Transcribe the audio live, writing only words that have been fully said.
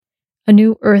A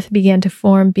new earth began to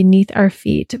form beneath our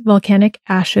feet. Volcanic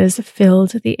ashes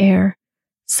filled the air.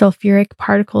 Sulfuric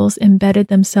particles embedded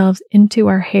themselves into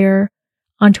our hair,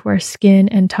 onto our skin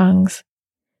and tongues.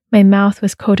 My mouth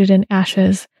was coated in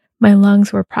ashes. My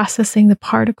lungs were processing the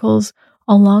particles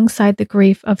alongside the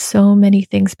grief of so many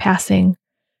things passing,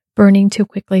 burning too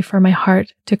quickly for my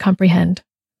heart to comprehend.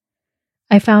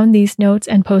 I found these notes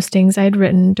and postings I had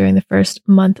written during the first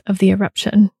month of the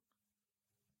eruption.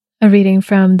 A reading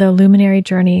from the Luminary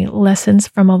Journey, Lessons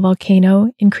from a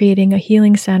Volcano in Creating a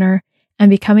Healing Center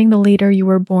and Becoming the Leader You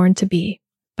Were Born to Be,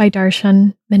 by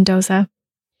Darshan, Mendoza,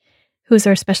 who is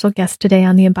our special guest today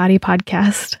on the Embody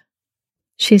podcast.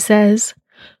 She says,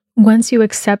 once you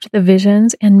accept the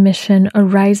visions and mission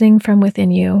arising from within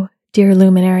you, dear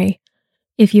Luminary,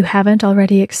 if you haven't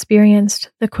already experienced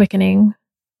the quickening,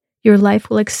 your life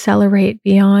will accelerate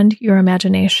beyond your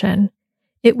imagination.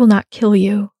 It will not kill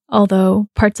you, although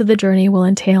parts of the journey will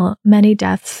entail many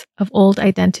deaths of old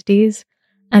identities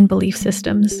and belief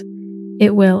systems.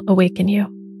 It will awaken you.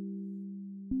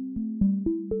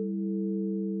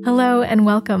 Hello and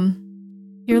welcome.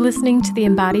 You're listening to the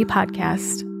Embody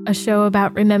podcast, a show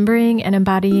about remembering and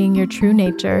embodying your true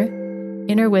nature,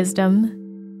 inner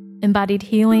wisdom, embodied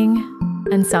healing,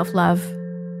 and self-love.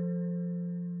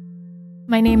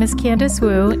 My name is Candice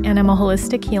Wu, and I'm a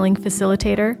holistic healing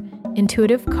facilitator,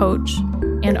 intuitive coach,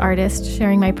 and artist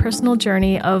sharing my personal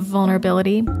journey of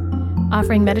vulnerability,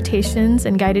 offering meditations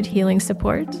and guided healing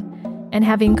support, and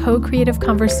having co-creative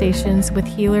conversations with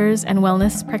healers and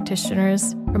wellness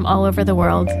practitioners from all over the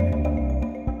world.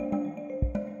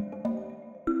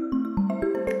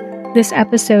 This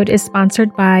episode is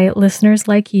sponsored by listeners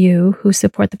like you who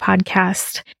support the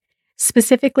podcast.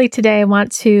 Specifically today, I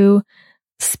want to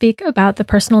speak about the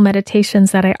personal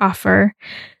meditations that I offer.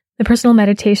 The personal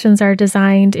meditations are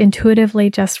designed intuitively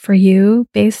just for you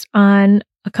based on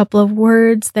a couple of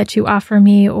words that you offer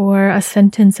me or a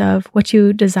sentence of what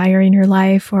you desire in your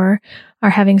life or are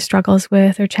having struggles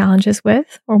with or challenges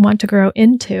with or want to grow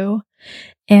into.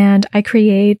 And I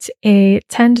create a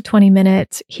 10 to 20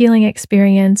 minute healing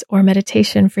experience or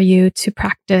meditation for you to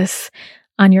practice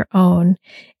on your own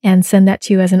and send that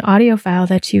to you as an audio file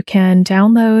that you can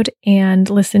download and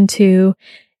listen to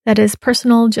that is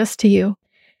personal just to you.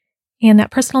 And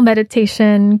that personal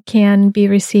meditation can be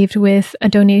received with a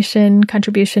donation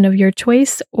contribution of your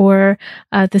choice or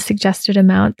the suggested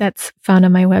amount that's found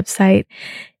on my website.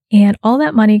 And all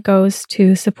that money goes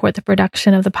to support the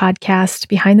production of the podcast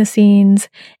behind the scenes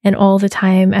and all the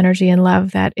time, energy, and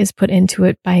love that is put into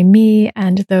it by me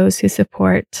and those who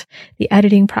support the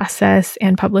editing process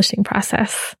and publishing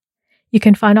process. You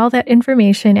can find all that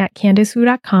information at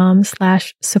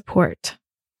candicewu.com/support.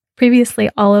 Previously,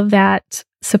 all of that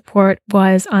support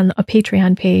was on a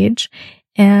Patreon page.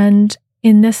 And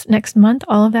in this next month,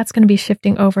 all of that's going to be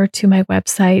shifting over to my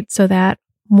website so that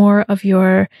more of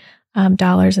your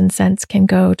dollars and cents can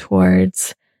go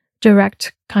towards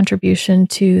direct contribution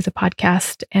to the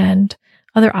podcast and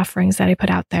other offerings that I put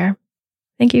out there.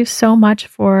 Thank you so much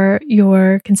for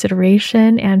your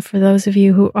consideration and for those of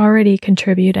you who already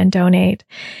contribute and donate,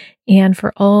 and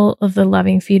for all of the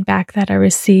loving feedback that I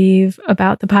receive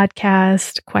about the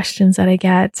podcast, questions that I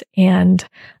get, and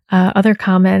other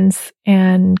comments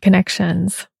and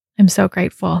connections. I'm so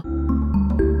grateful.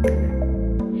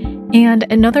 And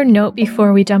another note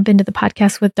before we jump into the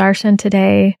podcast with Darshan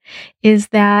today is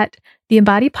that the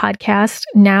Embody podcast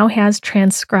now has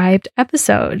transcribed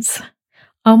episodes.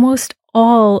 Almost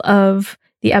all of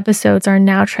the episodes are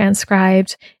now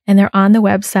transcribed and they're on the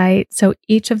website. So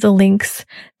each of the links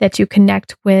that you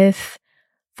connect with,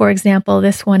 for example,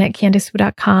 this one at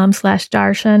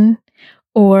candicewu.com/Darshan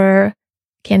or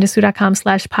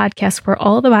candicewu.com/podcast, where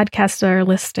all the podcasts are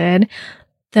listed,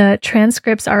 the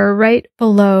transcripts are right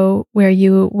below where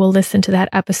you will listen to that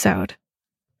episode.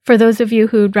 For those of you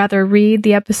who'd rather read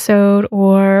the episode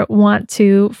or want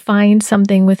to find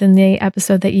something within the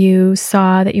episode that you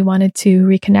saw that you wanted to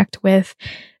reconnect with,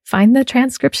 find the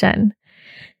transcription.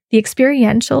 The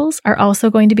experientials are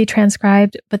also going to be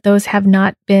transcribed, but those have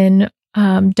not been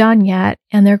done yet,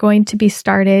 and they're going to be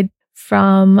started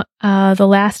from the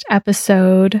last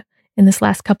episode in this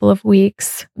last couple of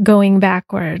weeks, going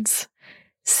backwards.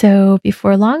 So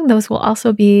before long, those will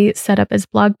also be set up as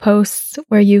blog posts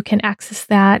where you can access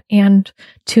that and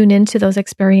tune into those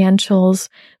experientials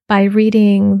by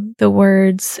reading the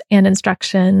words and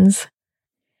instructions.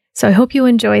 So I hope you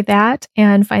enjoy that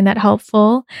and find that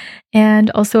helpful,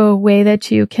 and also a way that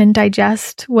you can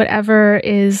digest whatever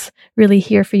is really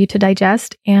here for you to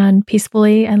digest and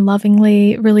peacefully and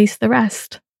lovingly release the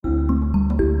rest.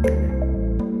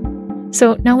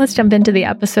 So now let's jump into the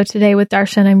episode today with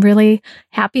Darshan. I'm really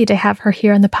happy to have her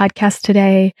here on the podcast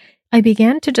today. I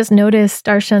began to just notice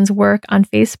Darshan's work on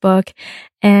Facebook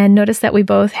and noticed that we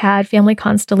both had family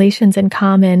constellations in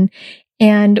common.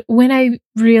 And when I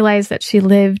realized that she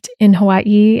lived in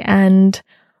Hawaii and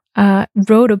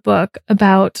wrote a book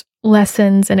about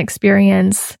lessons and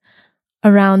experience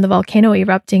around the volcano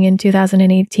erupting in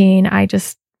 2018, I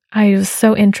was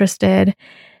so interested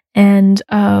and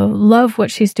love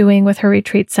what she's doing with her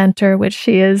retreat center, which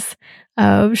she is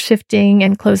shifting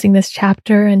and closing this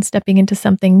chapter and stepping into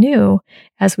something new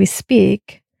as we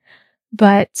speak.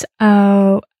 But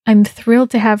I'm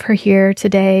thrilled to have her here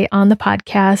today on the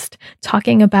podcast,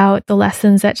 talking about the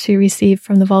lessons that she received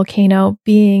from the volcano,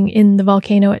 being in the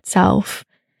volcano itself,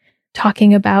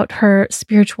 talking about her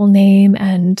spiritual name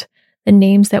and the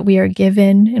names that we are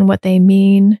given and what they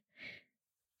mean,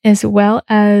 as well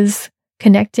as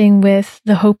connecting with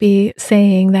the Hopi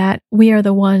saying that we are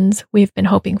the ones we've been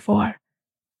hoping for.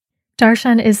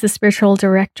 Darshan is the spiritual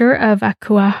director of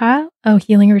Akuaha, a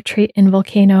healing retreat in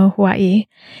Volcano, Hawaii,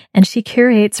 and she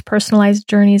curates personalized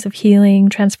journeys of healing,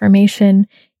 transformation,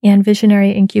 and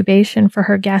visionary incubation for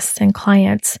her guests and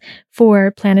clients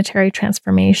for planetary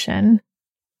transformation.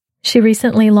 She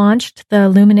recently launched the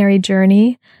Luminary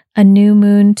Journey, a new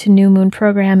moon to new moon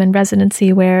program and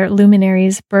residency where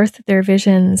luminaries birth their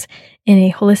visions in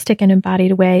a holistic and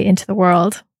embodied way into the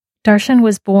world. Darshan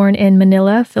was born in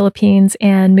Manila, Philippines,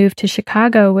 and moved to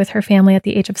Chicago with her family at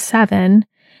the age of 7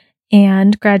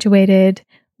 and graduated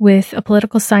with a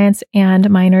political science and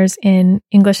minors in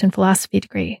English and philosophy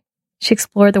degree. She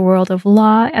explored the world of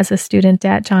law as a student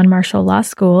at John Marshall Law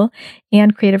School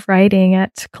and creative writing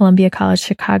at Columbia College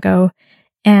Chicago,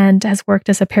 and has worked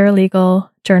as a paralegal,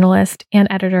 journalist, and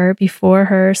editor before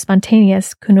her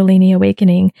spontaneous Kundalini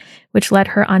awakening, which led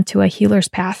her onto a healer's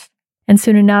path. And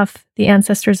soon enough, the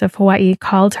ancestors of Hawaii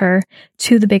called her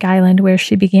to the Big Island, where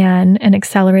she began an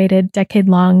accelerated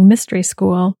decade-long mystery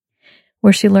school,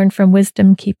 where she learned from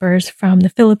wisdom keepers from the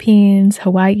Philippines,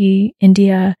 Hawaii,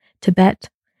 India, Tibet,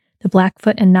 the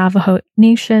Blackfoot and Navajo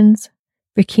nations,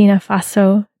 Burkina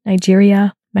Faso,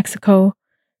 Nigeria, Mexico,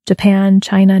 Japan,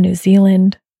 China, New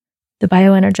Zealand, the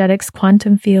bioenergetics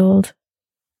quantum field,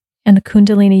 and the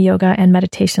Kundalini yoga and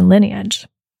meditation lineage.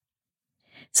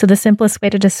 So the simplest way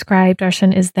to describe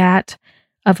Darshan is that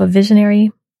of a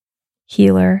visionary,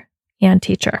 healer, and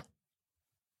teacher.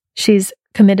 She's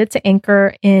committed to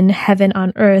anchor in heaven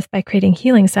on earth by creating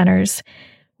healing centers,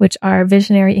 which are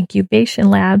visionary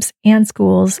incubation labs and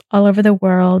schools all over the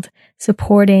world,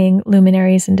 supporting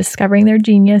luminaries in discovering their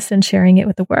genius and sharing it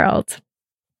with the world.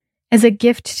 As a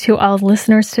gift to all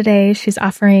listeners today, she's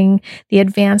offering the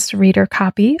advanced reader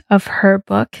copy of her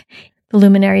book, The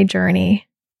Luminary Journey,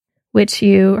 which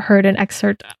you heard an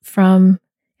excerpt from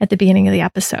at the beginning of the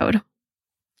episode.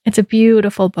 It's a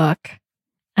beautiful book,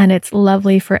 and it's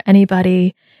lovely for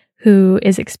anybody who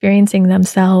is experiencing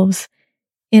themselves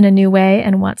in a new way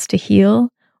and wants to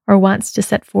heal or wants to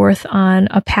set forth on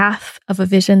a path of a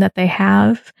vision that they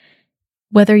have.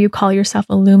 Whether you call yourself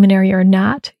a luminary or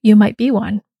not, you might be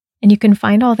one. And you can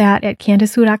find all that at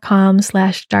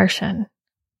candicewu.com/Darshan.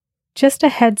 Just a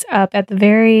heads up, at the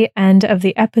very end of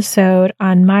the episode,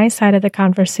 on my side of the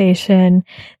conversation,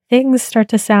 things start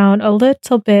to sound a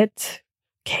little bit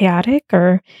chaotic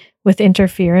or with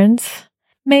interference.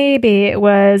 Maybe it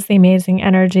was the amazing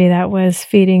energy that was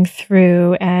feeding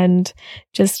through and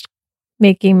just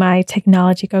making my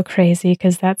technology go crazy,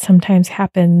 because that sometimes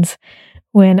happens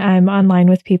when I'm online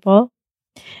with people.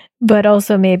 But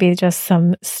also maybe just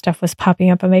some stuff was popping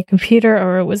up on my computer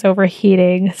or it was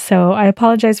overheating. So I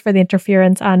apologize for the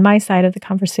interference on my side of the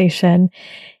conversation.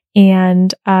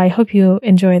 And I hope you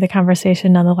enjoy the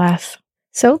conversation nonetheless.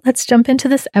 So let's jump into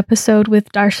this episode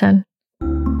with Darshan.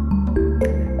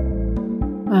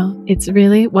 Well, it's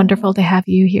really wonderful to have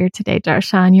you here today,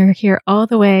 Darshan. You're here all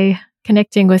the way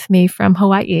connecting with me from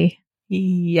Hawaii.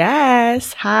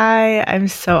 Yes. Hi. I'm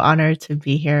so honored to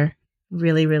be here.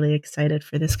 Really, really excited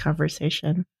for this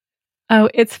conversation. Oh,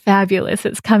 it's fabulous.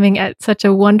 It's coming at such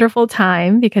a wonderful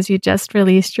time because you just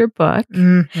released your book.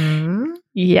 Mm-hmm.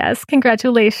 Yes,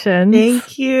 congratulations.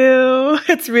 Thank you.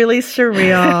 It's really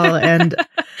surreal. And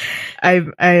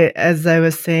I, as I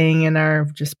was saying in our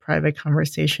just private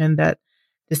conversation, that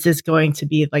this is going to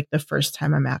be like the first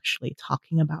time I'm actually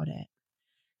talking about it.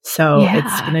 So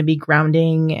It's going to be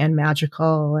grounding and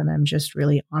magical. And I'm just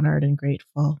really honored and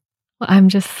grateful. Well, I'm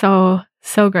just so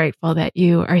grateful that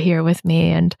you are here with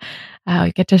me and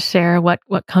get to share what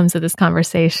comes of this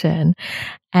conversation.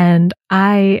 And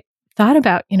I thought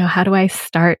about, how do I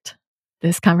start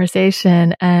this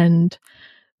conversation? And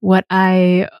what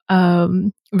I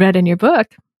read in your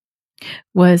book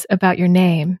was about your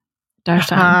name,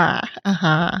 Darshan.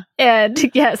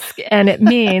 And yes, and it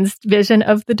means vision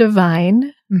of the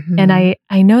divine. Mm-hmm. And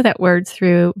I know that word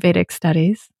through Vedic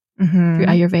studies, Mm-hmm. through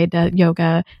Ayurveda,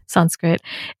 yoga, Sanskrit.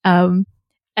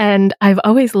 And I've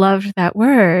always loved that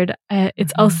word.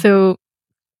 It's also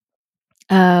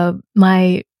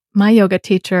my yoga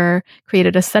teacher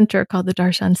created a center called the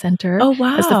Darshan Center. Oh,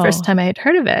 wow. That's the first time I had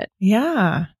heard of it.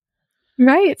 Yeah.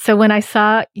 Right. So when I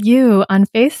saw you on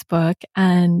Facebook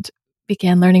and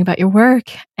began learning about your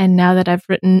work, and now that I've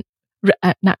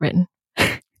not written,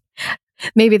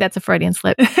 maybe that's a Freudian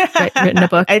slip, written a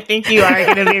book. I think you are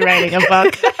going to be writing a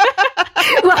book.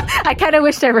 Well, I kind of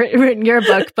wished I'd written your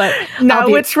book, but now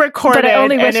it's recorded. But I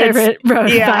only wish I wrote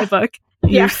my book.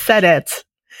 You said it.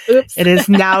 Oops. It is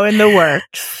now in the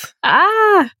works.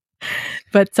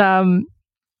 But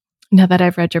now that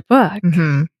I've read your book,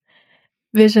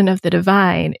 Vision of the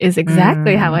Divine is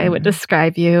exactly how I would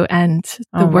describe you and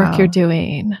the work you're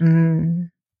doing.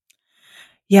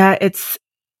 Yeah, it's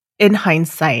in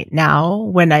hindsight now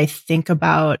when I think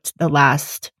about the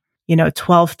last,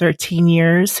 12, 13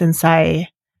 years since I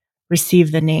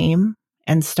received the name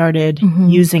and started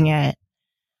using it,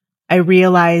 I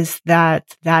realized that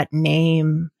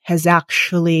name has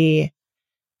actually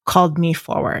called me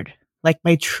forward, like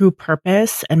my true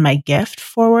purpose and my gift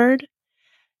forward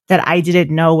that I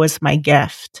didn't know was my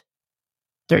gift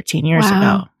 13 years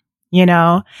ago,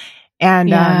 And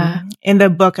in the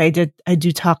book, I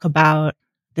do talk about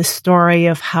the story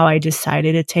of how I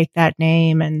decided to take that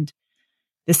name and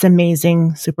this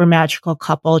amazing, super magical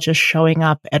couple just showing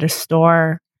up at a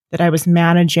store that I was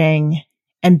managing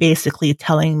and basically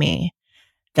telling me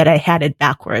that I had it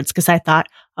backwards because I thought,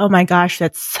 oh my gosh,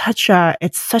 it's such a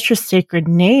sacred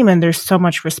name and there's so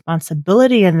much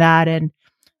responsibility in that and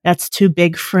that's too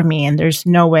big for me and there's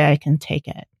no way I can take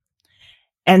it.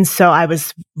 And so I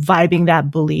was vibing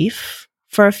that belief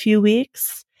for a few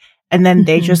weeks and then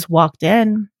they just walked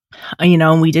in,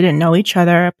 and we didn't know each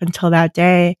other up until that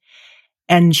day.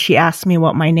 And she asked me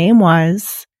what my name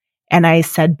was. And I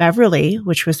said Beverly,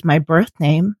 which was my birth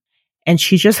name. And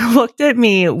she just looked at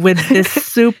me with this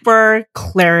super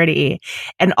clarity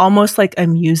and almost like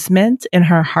amusement in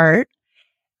her heart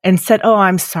and said, oh,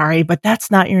 I'm sorry, but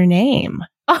that's not your name.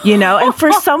 And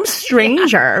for some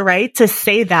stranger, right, to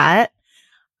say that,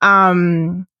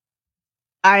 I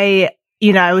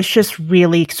was just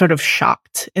really sort of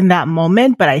shocked in that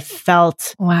moment, but I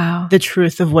felt the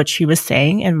truth of what she was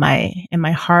saying in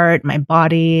my heart, my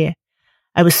body.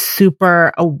 I was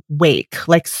super awake,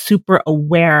 like super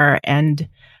aware and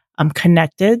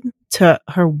connected to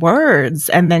her words.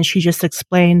 And then she just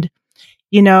explained,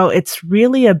 it's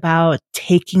really about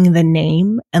taking the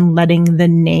name and letting the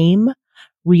name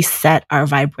reset our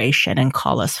vibration and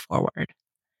call us forward.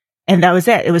 And that was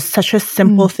it. It was such a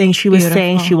simple thing she was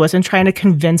saying. She wasn't trying to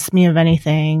convince me of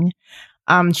anything.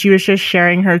 She was just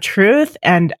sharing her truth.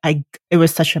 And it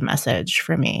was such a message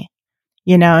for me,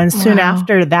 and soon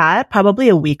after that, probably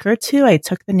a week or two, I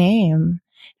took the name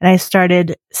and I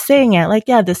started saying it like,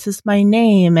 yeah, this is my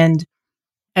name and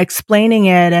explaining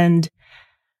it. And,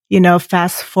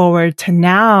 fast forward to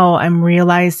now, I'm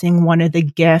realizing one of the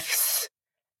gifts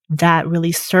that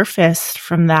really surfaced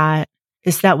from that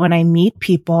is that when I meet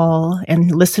people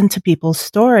and listen to people's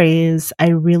stories, I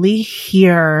really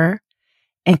hear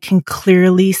and can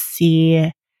clearly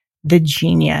see the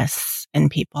genius in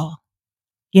people,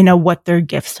 what their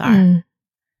gifts are.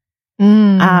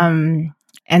 And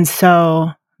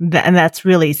so, and that's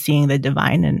really seeing the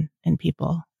divine in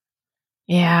people.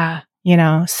 Yeah.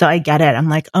 So I get it. I'm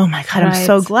like, oh my God, I'm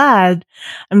so glad.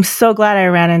 I'm so glad I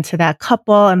ran into that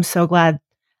couple. I'm so glad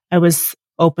I was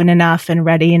open enough and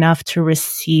ready enough to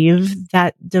receive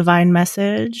that divine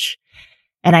message.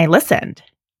 And I listened,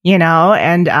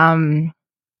 and,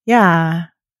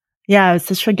 it's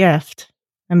such a gift.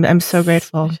 I'm so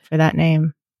grateful for that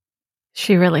name.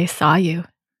 She really saw you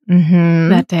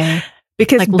that day.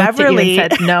 Because Beverly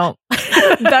said no.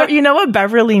 You know what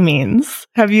Beverly means?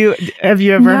 Have you ever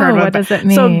heard of it? What does it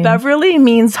mean? So Beverly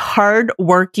means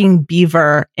hard-working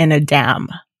beaver in a dam.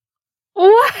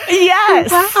 What?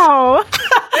 Yes. Wow. And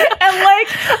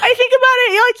I think about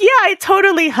it, I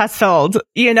totally hustled.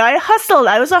 I hustled.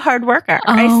 I was a hard worker.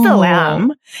 I still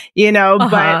am,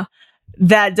 but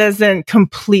that doesn't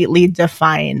completely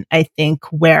define, I think,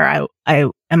 where I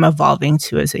am evolving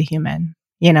to as a human,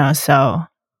 so.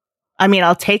 I mean,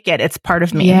 I'll take it. It's part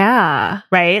of me. Yeah.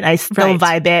 Right? I still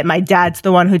vibe it. My dad's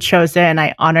the one who chose it and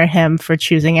I honor him for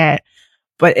choosing it.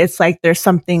 But it's like there's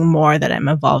something more that I'm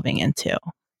evolving into.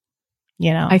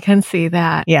 I can see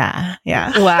that. Yeah.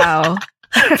 Yeah. Wow.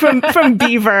 From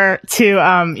beaver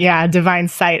to divine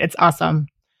sight. It's awesome.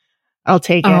 I'll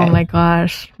take Oh it. my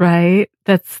gosh, right?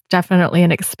 That's definitely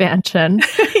an expansion.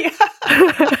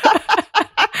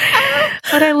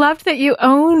 But I loved that you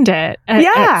owned it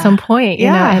at some point, you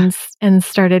know, and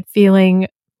started feeling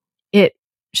it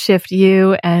shift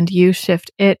you and you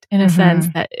shift it in a sense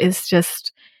that is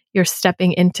just you're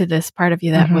stepping into this part of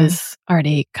you that was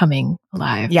already coming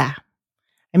alive. Yeah.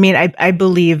 I mean, I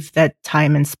believe that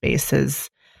time and space is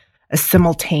a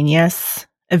simultaneous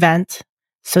event.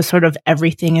 So sort of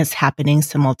everything is happening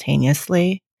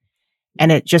simultaneously.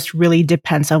 And it just really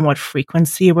depends on what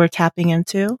frequency we're tapping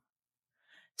into.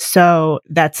 So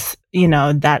that's, you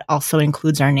know, that also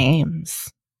includes our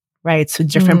names, right? So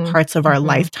different parts of our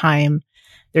lifetime,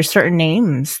 there's certain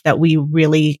names that we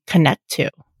really connect to,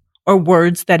 or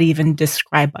words that even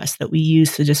describe us that we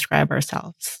use to describe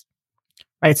ourselves,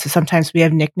 right? So sometimes we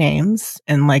have nicknames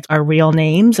and like our real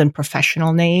names and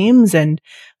professional names and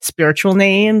spiritual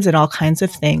names and all kinds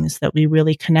of things that we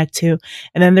really connect to.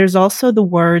 And then there's also the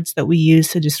words that we use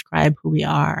to describe who we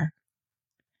are.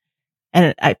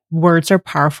 And words are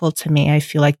powerful to me. I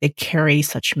feel like they carry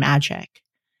such magic,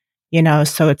 you know,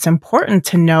 so it's important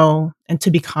to know and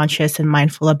to be conscious and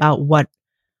mindful about what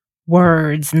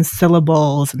words and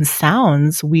syllables and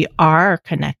sounds we are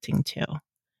connecting to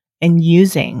and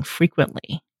using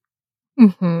frequently,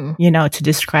 you know, to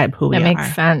describe who we are. That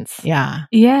makes sense. Yeah.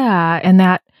 Yeah. And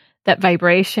that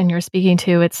vibration you're speaking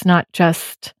to, it's not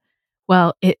just,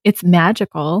 well, it's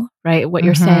magical, right? What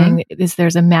you're saying is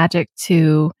there's a magic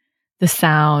to the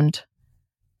sound,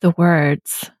 the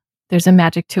words. There's a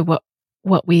magic to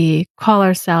what we call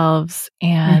ourselves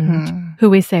and who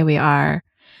we say we are.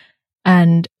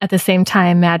 And at the same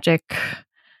time, magic,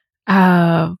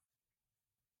 maybe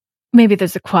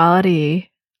there's a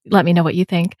quality, let me know what you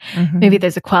think. Maybe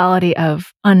there's a quality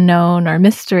of unknown or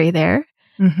mystery there.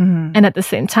 And at the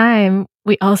same time,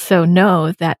 we also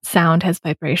know that sound has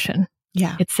vibration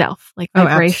itself. Like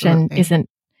vibration isn't,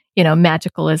 you know,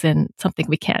 magical isn't something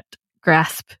we can't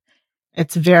grasp.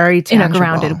 It's very tangible. In a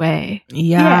grounded way.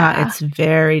 Yeah. It's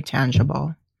very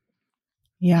tangible.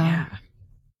 Yeah.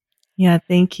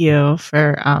 Thank you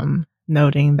for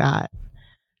noting that.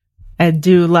 I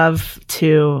do love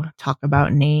to talk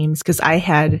about names because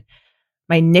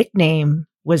my nickname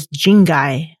was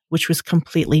Jingai, which was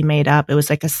completely made up. It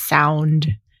was like a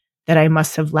sound that I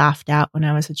must have laughed at when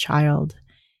I was a child.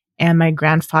 And my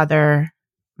grandfather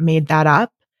made that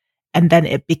up. And then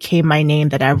it became my name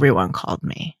that everyone called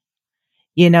me.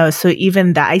 You know, so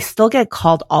even that, I still get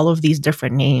called all of these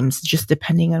different names, just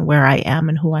depending on where I am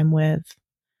and who I'm with.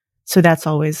 So that's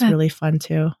always really fun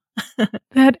too.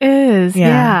 That is.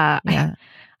 Yeah. Yeah.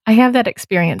 I have that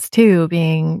experience too,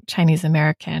 being Chinese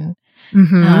American.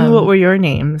 What were your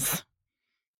names?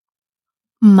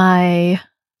 Like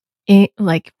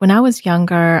when I was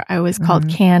younger, I was called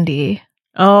Candy.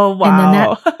 Oh,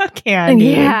 wow. And then Candy.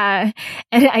 Yeah.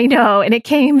 And I know. And it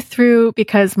came through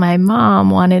because my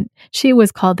mom she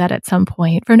was called that at some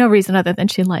point for no reason other than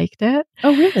she liked it.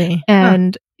 Oh, really?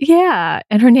 And yeah.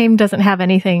 And her name doesn't have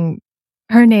anything.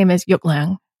 Her name is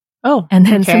Yuklang. Oh, and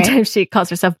then sometimes she calls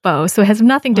herself Bo. So it has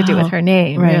nothing to do with her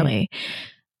name, really.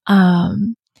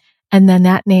 And then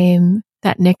that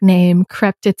nickname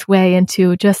crept its way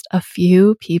into just a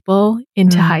few people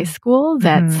into high school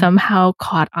that somehow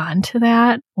caught on to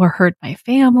that or heard my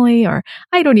family, or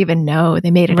I don't even know.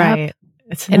 They made it up.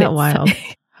 Isn't that wild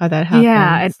how that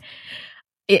happens?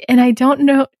 Yeah. And I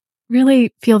don't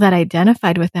really feel that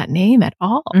identified with that name at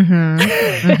all.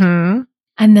 And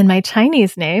then my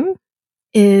Chinese name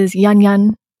is Yan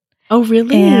Yan. Oh,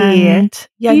 really? And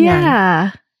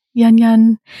Yan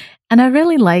Yan. And I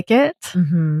really like it.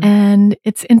 And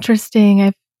it's interesting.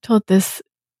 I've told this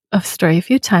story a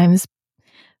few times,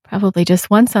 probably just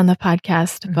once on the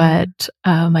podcast, but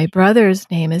my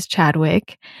brother's name is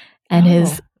Chadwick and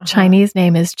his Chinese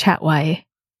name is Chatwai.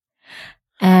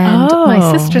 And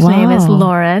my sister's name is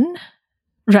Lauren,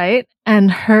 right? And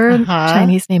her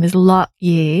Chinese name is Lo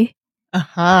Yi.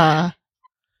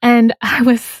 And I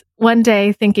was one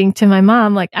day thinking to my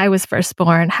mom, like, I was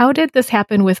firstborn. How did this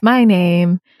happen with my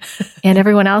name? And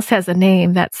everyone else has a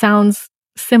name that sounds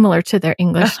similar to their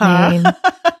English name.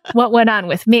 What went on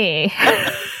with me?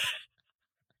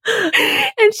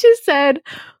 And she said,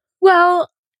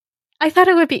 well, I thought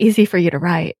it would be easy for you to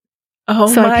write. Oh,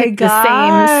 so my I picked gosh.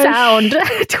 the same sound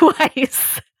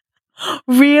twice.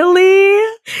 Really?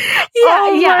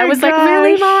 Yeah. I was like,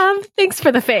 really, Mom? Thanks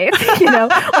for the faith, you know.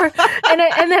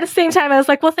 And at the same time, I was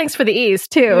like, well, thanks for the ease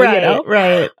too, right, you know.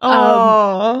 Right.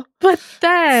 Oh, but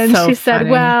then she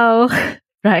said, well,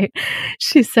 right.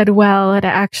 She said, well, it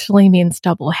actually means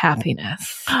double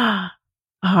happiness.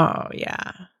 Oh,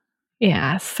 yeah.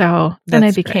 Yeah. So then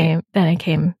That's great. I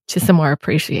came to some more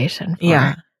appreciation for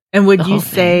Yeah. And would the you whole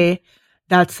thing. say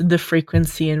that's the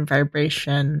frequency and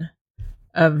vibration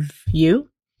of you?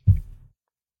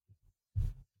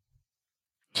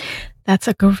 That's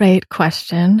a great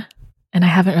question. And I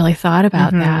haven't really thought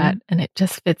about that. Mm-hmm. And it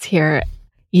just fits here.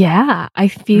 Yeah. I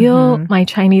feel Mm-hmm. my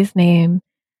Chinese name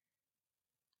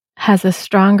has a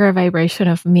stronger vibration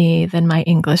of me than my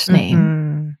English name.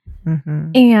 Mm-hmm.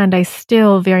 Mm-hmm. And I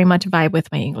still very much vibe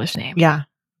with my English name. Yeah.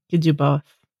 You do both.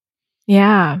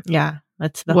 Yeah. Yeah.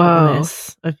 That's the Whoa.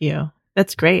 wholeness of you.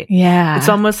 That's great. Yeah. It's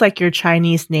almost like your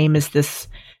Chinese name is this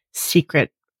secret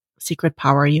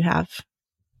power you have.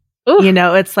 Ooh. You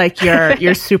know, it's like your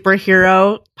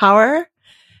superhero power.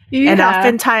 Yeah. And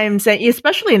oftentimes,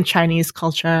 especially in Chinese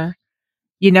culture,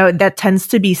 you know, that tends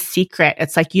to be secret.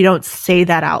 It's like you don't say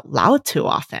that out loud too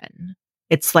often.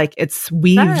 It's like it's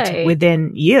weaved Right.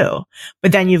 within you.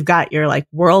 But then you've got your like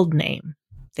world name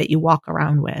that you walk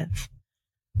around with.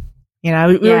 You know,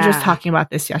 we were just talking about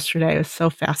this yesterday. It was so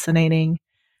fascinating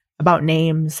about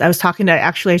names. I was talking to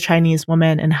actually a Chinese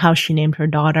woman and how she named her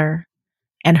daughter.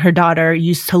 And her daughter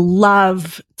used to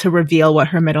love to reveal what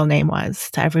her middle name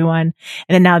was to everyone.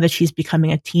 And then now that she's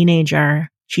becoming a teenager,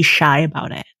 she's shy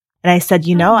about it. And I said,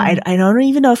 you know, I don't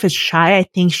even know if it's shy. I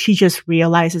think she just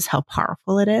realizes how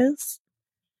powerful it is.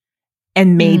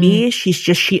 And maybe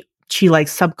she like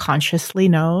subconsciously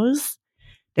knows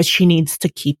that she needs to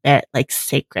keep it like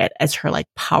sacred as her like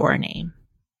power name.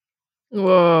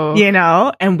 Whoa. You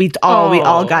know, and we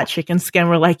all got chicken skin.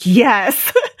 We're like,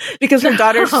 yes, because her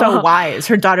daughter's so wise.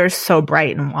 Her daughter's so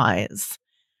bright and wise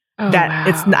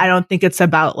that I don't think it's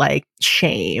about like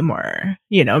shame or,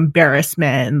 you know,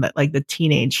 embarrassment, but like the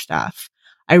teenage stuff.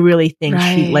 I really think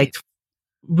she like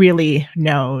really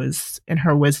knows in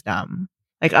her wisdom,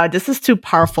 like, oh, this is too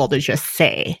powerful to just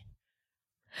say.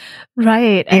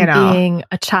 Right. And you know? Being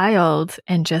a child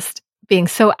and just being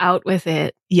so out with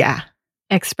it. Yeah.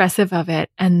 Expressive of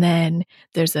it. And then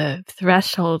there's a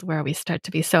threshold where we start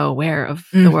to be so aware of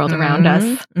the world around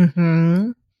us.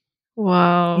 Mm-hmm.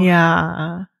 Whoa.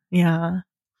 Yeah. Yeah.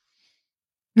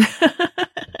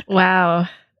 Wow.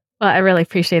 Well, I really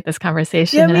appreciate this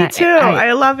conversation. Yeah, me too.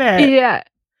 I love it. Yeah.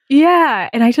 Yeah.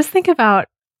 And I just think about,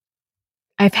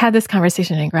 I've had this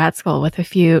conversation in grad school with a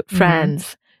few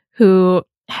friends who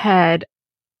had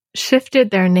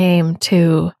shifted their name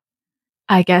to,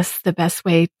 I guess the best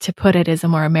way to put it is a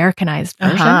more Americanized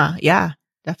version. Yeah,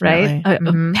 definitely. Right?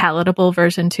 A palatable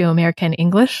version to American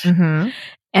English.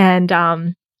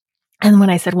 And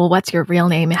when I said, well, what's your real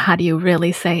name? How do you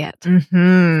really say it?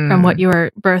 From what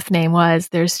your birth name was,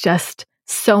 there's just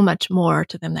so much more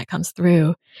to them that comes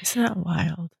through. Isn't that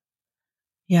wild?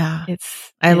 Yeah.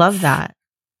 I love that.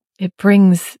 It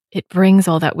brings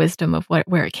all that wisdom of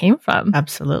where it came from.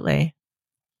 Absolutely.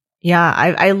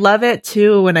 Yeah. I love it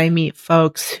too when I meet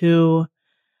folks who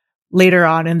later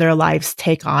on in their lives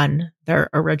take on their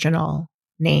original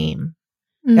name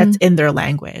that's in their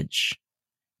language.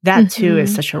 That too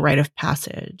is such a rite of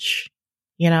passage,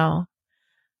 you know?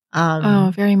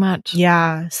 Very much.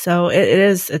 Yeah. So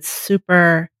it's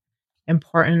super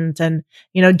important. And,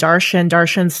 you know,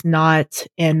 Darshan's not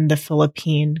in the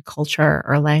Philippine culture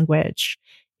or language,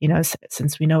 you know,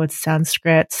 since we know it's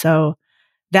Sanskrit. So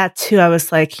that too, I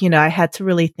was like, you know, I had to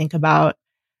really think about,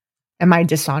 am I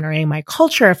dishonoring my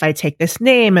culture if I take this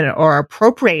name or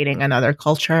appropriating another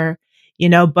culture, you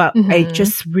know, but I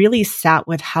just really sat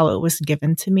with how it was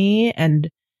given to me and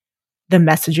the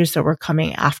messages that were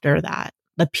coming after that,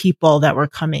 the people that were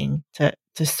coming to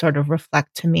sort of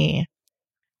reflect to me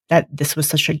that this was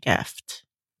such a gift,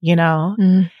 you know?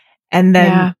 And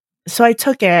then, so I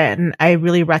took it and I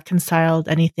really reconciled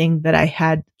anything that I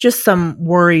had just some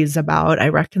worries about. I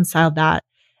reconciled that.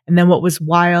 And then what was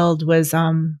wild was,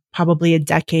 probably a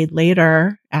decade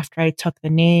later after I took the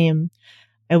name,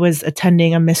 I was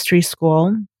attending a mystery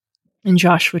school in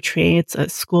Joshua Tree. It's a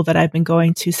school that I've been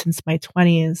going to since my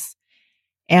 20s.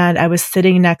 And I was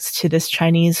sitting next to this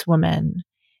Chinese woman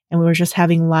and we were just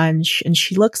having lunch and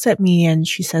she looks at me and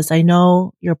she says, I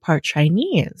know you're part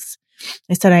Chinese.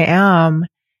 I said, I am.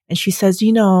 And she says,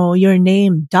 you know, your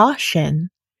name Darshan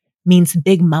means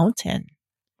big mountain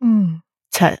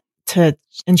to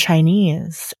in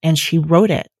Chinese. And she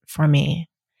wrote it for me.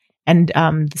 And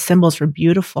the symbols were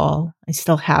beautiful. I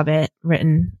still have it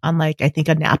written on like, I think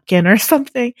a napkin or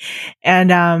something.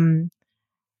 And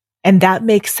that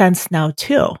makes sense now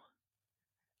too.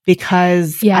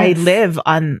 Because I live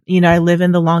I live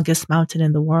in the longest mountain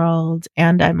in the world.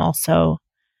 And I'm also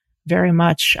very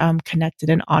much connected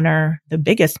and honor the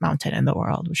biggest mountain in the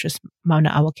world, which is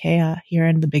Mauna Awakea here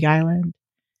in the Big Island.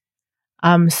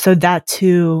 So that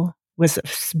too was a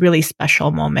really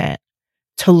special moment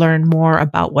to learn more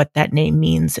about what that name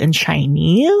means in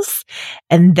Chinese.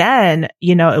 And then,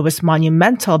 it was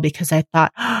monumental because I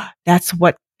thought, that's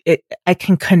what I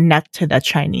can connect to the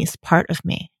Chinese part of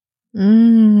me.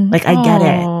 Like, I get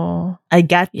it. I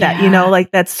get that, Yeah.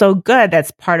 that's so good.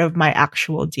 That's part of my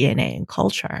actual DNA and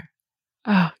culture.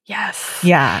 Oh, yes.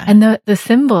 Yeah. And the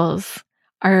symbols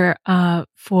are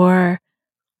for,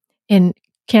 in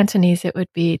Cantonese, it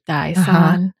would be Dai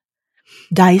San.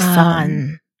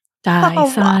 Daisan. Dai Oh,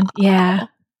 San. wow. Yeah.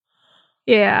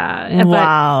 Yeah. But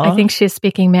I Wow. think she's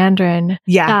speaking Mandarin.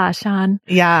 Yeah. Darshan.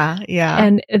 Yeah. Yeah.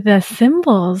 And the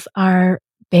symbols are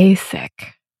basic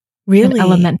and Really?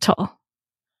 elemental.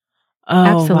 Oh,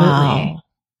 Absolutely. wow.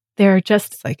 They're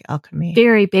just It's like alchemy.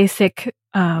 very basic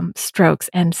strokes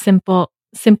and simple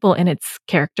in its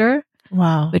character.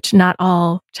 Wow. Which not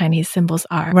all Chinese symbols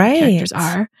are, Right. characters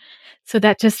are. So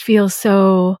that just feels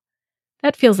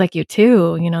that feels like you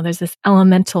too. There's this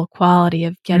elemental quality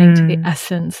of getting to the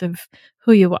essence of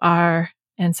who you are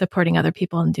and supporting other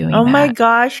people in doing that. Oh my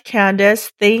gosh,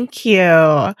 Candace, thank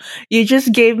you. You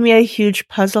just gave me a huge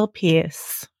puzzle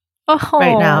piece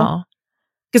right now.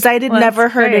 Because I had never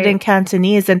heard it in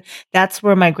Cantonese, and that's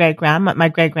where my great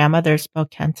grandmother spoke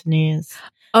Cantonese.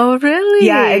 Oh, really?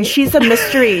 Yeah, and she's a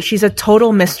mystery. She's a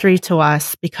total mystery to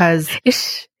us because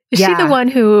is she the one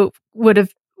who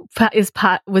was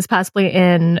possibly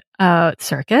in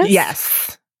circus?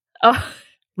 Yes. Oh,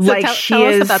 so like tell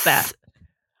us about that.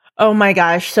 Oh my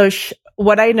gosh! So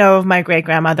what I know of my great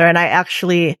grandmother, and I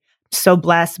actually so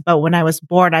blessed. But when I was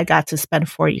born, I got to spend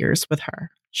 4 years with her.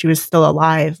 She was still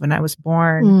alive when I was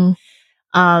born.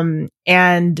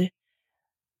 And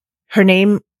her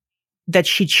name that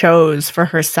she chose for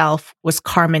herself was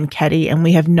Carmen Ketty, and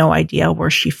we have no idea where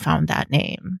she found that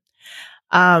name.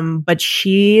 But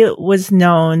she was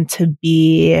known to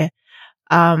be,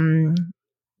 to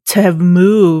have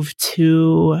moved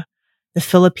to the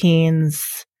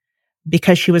Philippines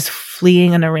because she was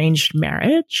fleeing an arranged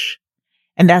marriage.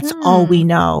 And that's all we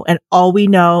know. And all we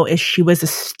know is she was a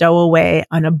stowaway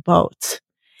on a boat.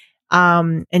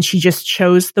 And she just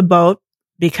chose the boat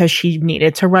because she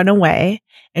needed to run away.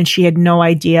 And she had no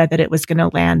idea that it was going to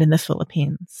land in the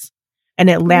Philippines. And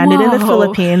it landed in the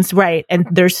Philippines. Right. And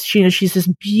she's this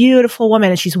beautiful woman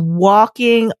and she's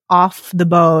walking off the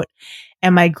boat.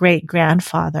 And my great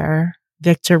grandfather,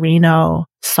 Victorino,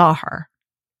 saw her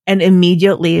and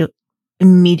immediately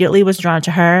was drawn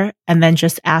to her and then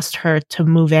just asked her to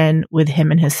move in with him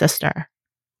and his sister.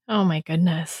 Oh my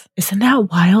goodness. Isn't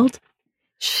that wild?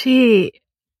 She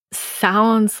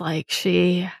sounds like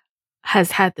she has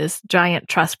had this giant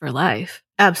trust for life.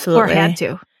 Absolutely. Or had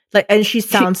to. And she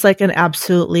sounds like an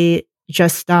absolutely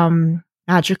just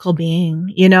magical being,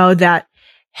 that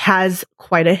has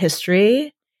quite a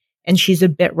history and she's a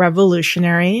bit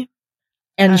revolutionary.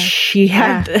 And she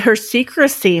had her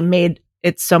secrecy made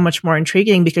it so much more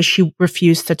intriguing because she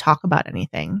refused to talk about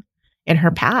anything in her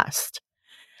past.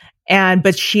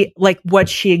 But she, what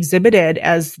she exhibited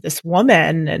as this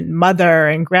woman and mother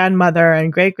and grandmother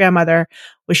and great grandmother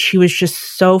was she was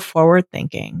just so forward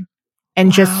thinking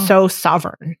and just so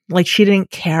sovereign. She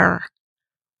didn't care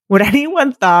what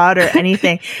anyone thought or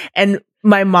anything. And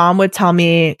my mom would tell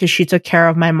me, because she took care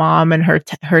of my mom and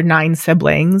her 9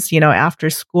 siblings, after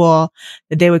school,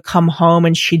 that they would come home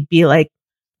and she'd be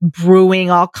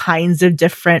brewing all kinds of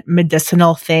different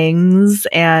medicinal things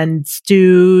and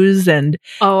stews and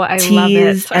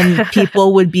teas. And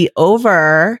people would be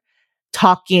over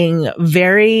talking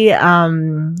very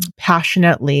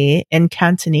passionately in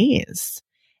Cantonese.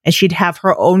 And she'd have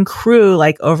her own crew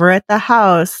over at the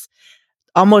house,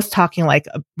 almost talking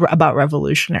about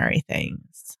revolutionary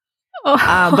things.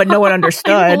 But no one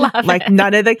understood.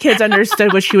 None of the kids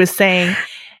understood what she was saying.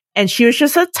 And she was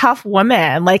just a tough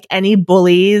woman. Any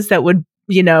bullies that would,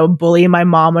 bully my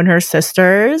mom and her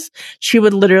sisters, she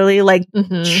would literally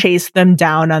chase them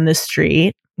down on the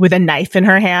street with a knife in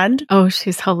her hand. Oh,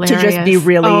 she's hilarious. To just be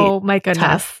really my goodness.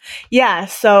 Tough. Yeah.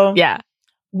 So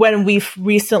when we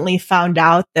recently found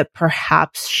out that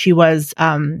perhaps she was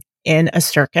in a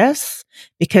circus,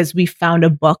 because we found a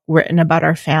book written about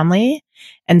our family.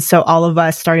 And so all of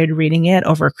us started reading it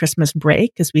over Christmas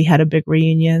break because we had a big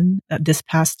reunion this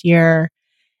past year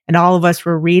and all of us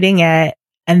were reading it.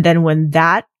 And then when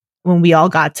we all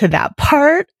got to that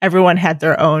part, everyone had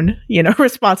their own,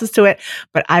 responses to it.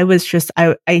 But I was just,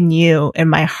 I knew in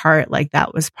my heart,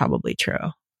 that was probably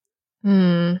true.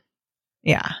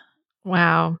 Yeah.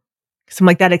 Wow. So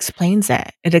I'm that explains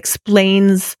it. It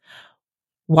explains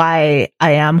why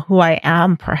I am who I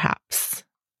am, perhaps,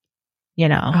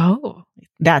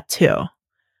 that too.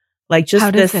 Like just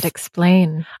How does it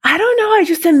explain? I don't know. I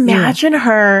just imagine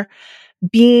her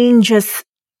being just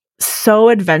so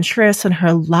adventurous in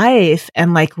her life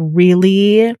and like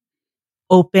really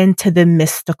open to the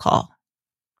mystical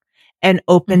and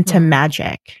open to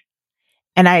magic.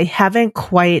 And I haven't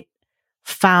quite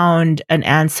found an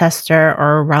ancestor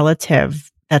or a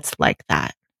relative that's like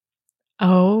that.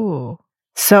 Oh.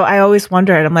 So I always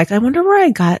wondered, I'm like, I wonder where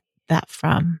I got that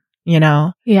from, you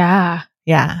know? Yeah.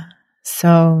 Yeah.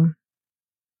 So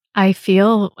I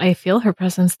feel her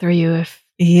presence through you if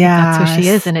that's who she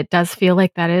is. And it does feel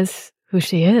like that is who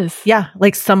she is. Yeah.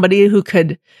 Like somebody who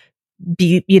could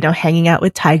be, you know, hanging out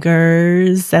with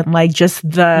tigers and like just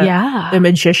the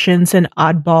magicians and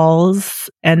oddballs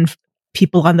and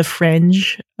people on the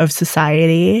fringe of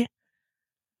society.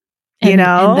 And, you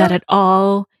know? And that it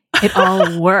all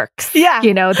works. Yeah.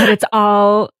 You know, that it's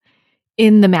all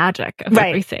in the magic of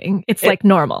everything. It's like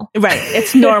normal. Right.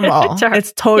 It's normal.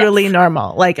 It's totally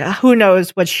normal. Like who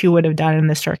knows what she would have done in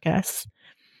the circus.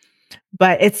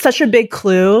 But it's such a big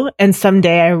clue. And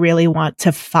someday I really want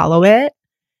to follow it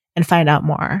and find out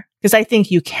more. Because I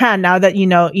think you can, now that you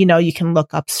know, you can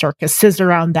look up circuses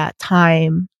around that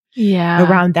time. Yeah.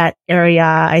 Around that area.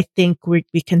 I think we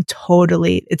can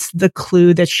totally, it's the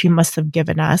clue that she must have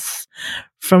given us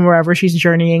from wherever she's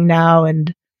journeying now.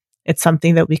 And it's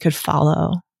something that we could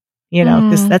follow, you know,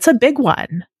 because that's a big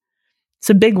one. It's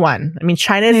a big one. I mean,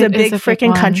 China is a big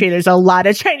freaking country. There's a lot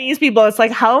of Chinese people. It's like,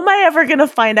 how am I ever going to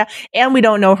find out? And we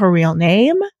don't know her real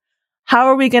name. How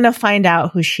are we going to find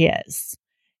out who she is?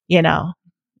 You know?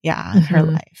 Yeah, in her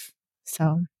life.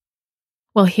 So.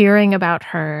 Well, hearing about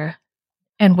her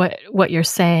and what you're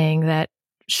saying, that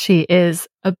she is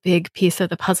a big piece of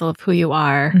the puzzle of who you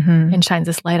are and shines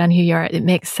this light on who you are, it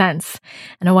makes sense.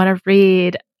 And I want to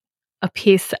read a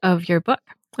piece of your book.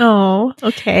 Oh,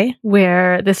 okay.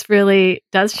 Where this really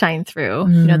does shine through,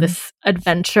 you know, this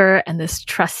adventure and this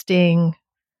trusting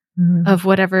of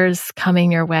whatever's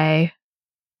coming your way.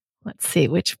 Let's see,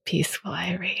 which piece will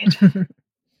I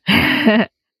read?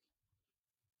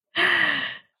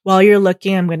 While you're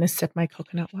looking, I'm going to sip my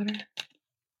coconut water.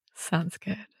 Sounds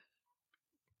good.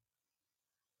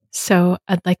 So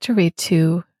I'd like to read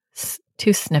two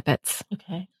snippets.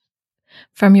 Okay.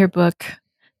 From your book,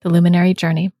 The Luminary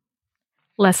Journey,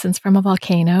 Lessons from a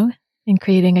Volcano in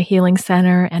Creating a Healing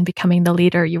Center and Becoming the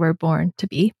Leader You Were Born to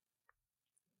Be.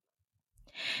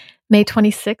 May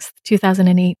 26th,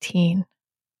 2018.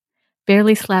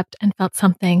 Barely slept and felt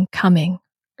something coming.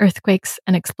 Earthquakes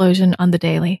and explosion on the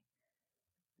daily.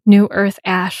 New earth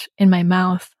ash in my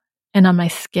mouth and on my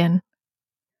skin.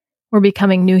 We're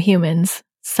becoming new humans.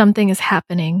 Something is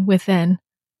happening within.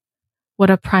 What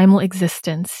a primal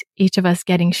existence, each of us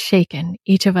getting shaken,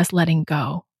 each of us letting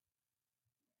go.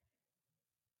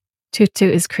 Tutu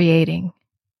is creating.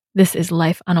 This is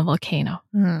life on a volcano.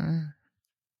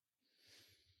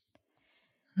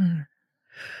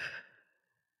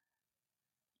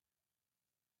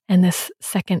 And this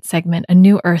second segment, a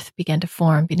new earth began to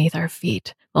form beneath our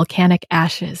feet. Volcanic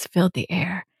ashes filled the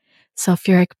air.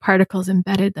 Sulfuric particles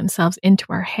embedded themselves into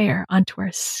our hair, onto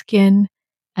our skin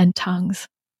and tongues.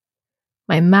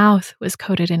 My mouth was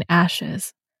coated in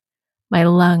ashes. My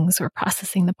lungs were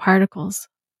processing the particles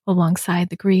alongside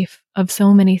the grief of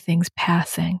so many things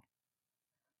passing,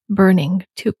 burning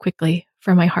too quickly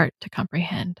for my heart to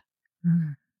comprehend.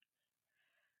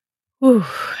 Ooh,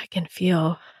 I can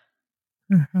feel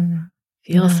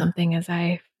something as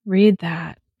I read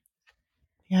that.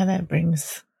 Yeah, that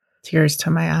brings tears to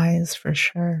my eyes for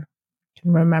sure. I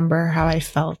can remember how I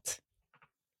felt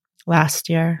last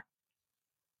year.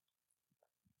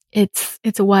 It's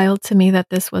wild to me that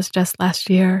this was just last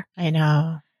year. I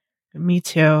know. Me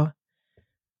too.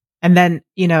 And then,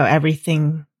 you know,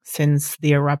 everything since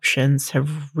the eruptions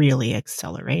have really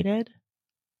accelerated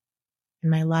in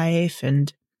my life,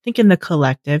 and I think in the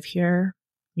collective here,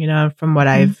 you know, from what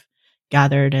I've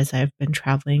gathered as I've been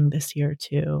traveling this year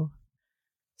too.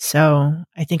 So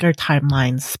I think our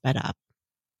timelines sped up.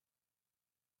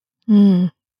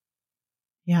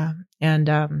 Yeah.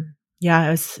 And yeah,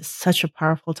 it was such a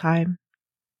powerful time.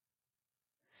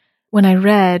 When I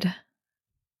read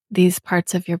these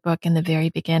parts of your book in the very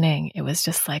beginning, it was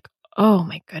just like, oh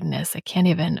my goodness, I can't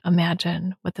even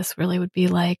imagine what this really would be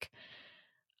like.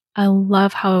 I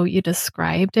love how you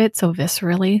described it so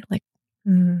viscerally, like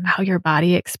how your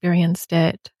body experienced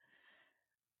it.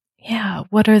 Yeah.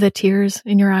 What are the tears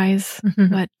in your eyes?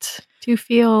 What do you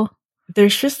feel?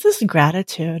 There's just this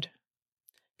gratitude.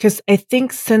 Because I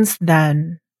think since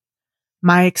then,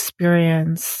 my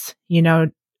experience, you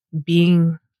know,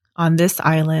 being on this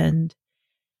island,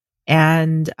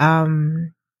 and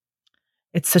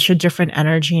it's such a different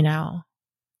energy now.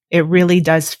 it really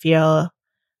does feel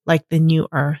like the new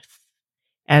earth.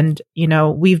 And,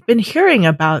 we've been hearing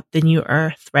about the new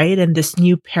earth, right? And this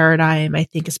new paradigm, I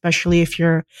think, especially if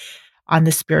you're on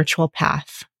the spiritual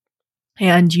path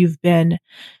and you've been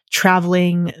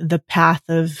traveling the path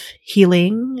of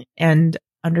healing and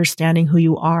understanding who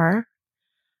you are,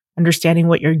 understanding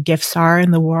what your gifts are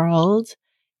in the world,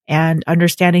 and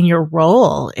understanding your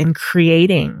role in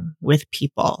creating with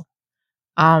people,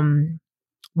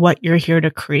 what you're here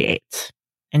to create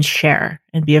and share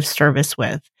and be of service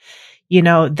with.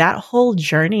 That whole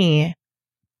journey,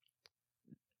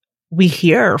 we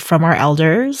hear from our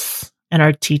elders and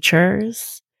our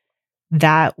teachers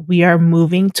that we are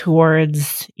moving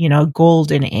towards,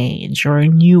 golden age or a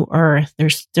new earth.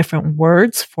 There's different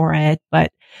words for it,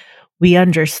 but we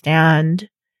understand,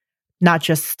 not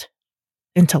just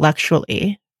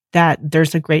intellectually, that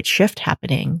there's a great shift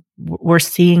happening. We're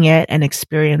seeing it and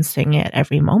experiencing it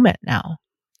every moment now.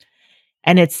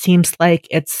 And it seems like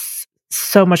it's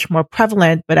so much more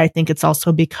prevalent, but I think it's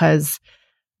also because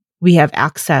we have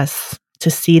access to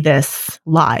see this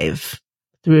live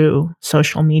through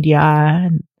social media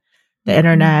and the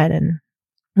internet, and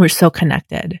we're so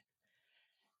connected.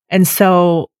 And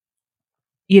so,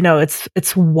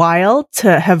 it's wild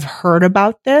to have heard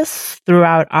about this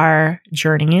throughout our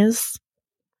journeys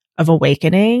of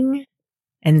awakening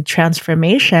and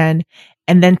transformation,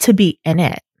 and then to be in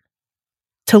it,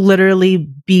 to literally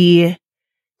be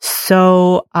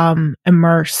so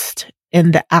immersed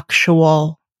in the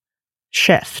actual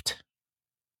shift,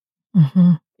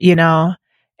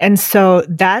 And so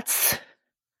that's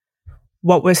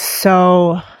what was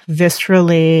so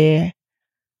viscerally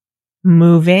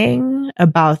moving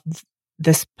about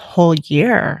this whole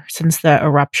year since the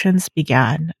eruptions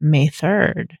began May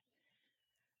 3rd.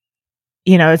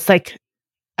 It's like,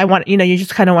 you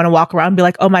just kind of want to walk around and be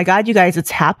like, oh my God, you guys,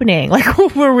 it's happening. Like,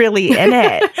 we're really in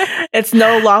it. It's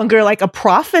no longer like a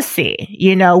prophecy.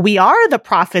 We are the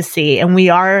prophecy, and we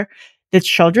are the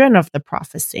children of the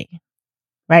prophecy,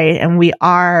 right? And we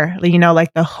are,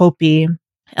 like the Hopi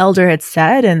elder had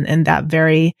said in that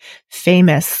very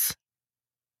famous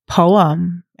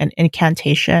poem and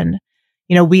incantation,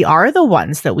 we are the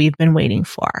ones that we've been waiting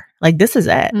for. Like, this is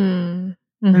it. And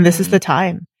this is the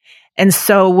time. And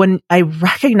so when I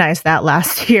recognized that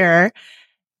last year,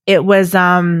 it was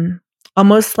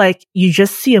almost like you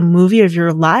just see a movie of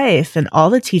your life and all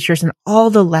the teachers and all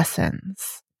the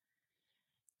lessons.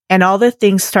 And all the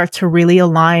things start to really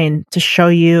align to show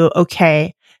you,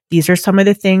 okay, these are some of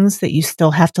the things that you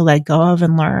still have to let go of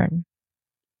and learn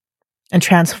and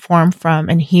transform from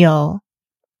and heal.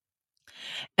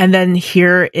 And then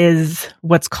here is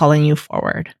what's calling you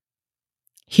forward.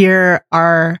 Here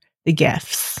are the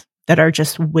gifts that are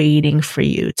just waiting for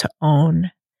you to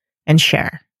own and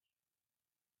share.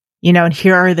 And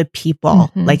here are the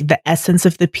people, like the essence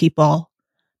of the people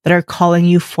that are calling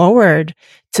you forward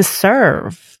to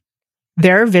serve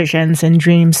their visions and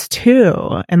dreams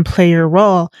too, and play your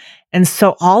role. And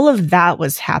so all of that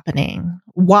was happening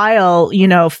while,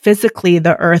 physically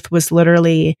the earth was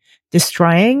literally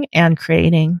destroying and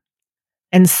creating.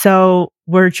 And so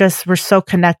we're so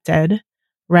connected,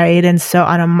 right? And so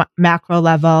on a macro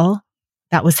level,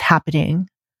 that was happening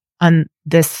on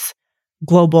this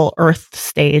global earth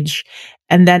stage.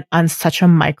 And then on such a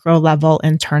micro level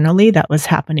internally, that was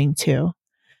happening too.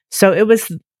 So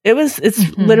it's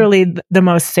literally the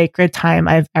most sacred time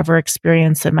I've ever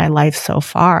experienced in my life so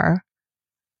far,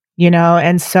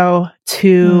 and so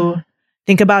to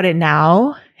think about it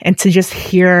now and to just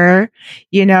hear,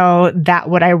 that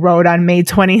what I wrote on May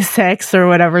 26th or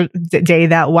whatever day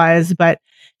that was, but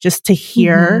just to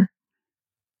hear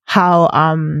how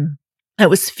I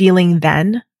was feeling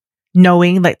then,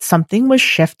 knowing that something was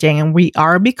shifting and we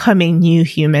are becoming new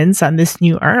humans on this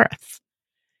new earth.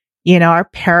 Our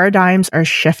paradigms are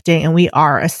shifting and we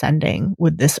are ascending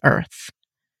with this earth.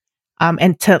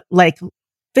 And to like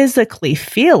physically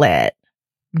feel it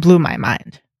blew my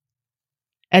mind.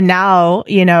 And now,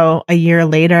 a year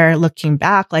later, looking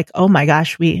back, like, oh my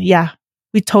gosh, we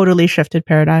totally shifted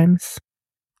paradigms.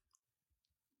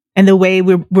 And the way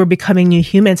we're becoming new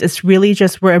humans, it's really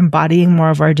just we're embodying more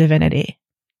of our divinity.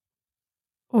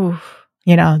 Oof.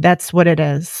 That's what it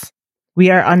is.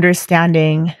 We are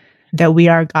understanding that we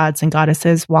are gods and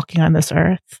goddesses walking on this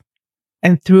earth.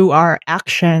 And through our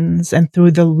actions and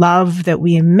through the love that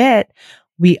we emit,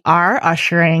 we are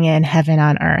ushering in heaven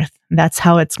on earth. That's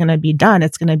how it's going to be done.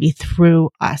 It's going to be through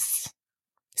us.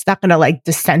 It's not going to like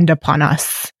descend upon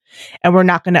us, and we're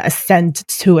not going to ascend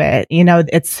to it.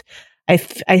 I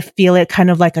feel it kind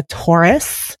of like a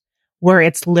torus where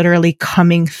it's literally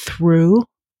coming through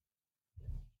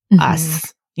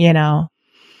us,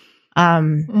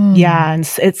 Yeah,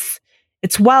 and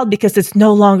it's wild because it's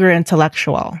no longer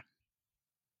intellectual.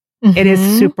 It is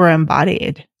super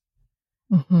embodied.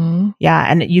 Yeah,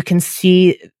 and you can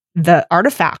see the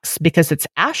artifacts because it's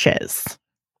ashes,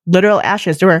 literal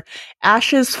ashes. There were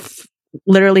ashes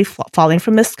literally falling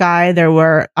from the sky. There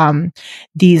were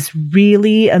these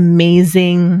really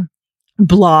amazing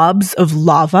blobs of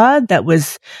lava that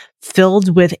was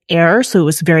filled with air, so it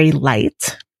was very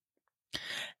light.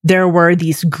 There were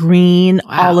these green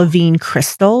olivine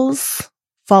crystals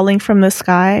falling from the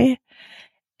sky.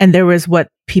 And there was what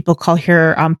people call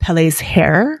here Pele's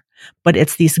hair, but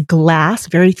it's these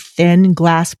very thin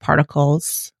glass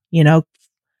particles,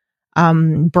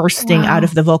 bursting out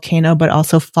of the volcano, but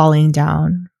also falling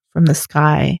down from the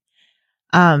sky.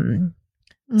 So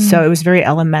it was very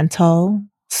elemental.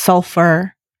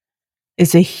 Sulfur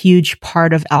is a huge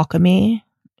part of alchemy.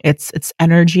 It's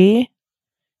energy,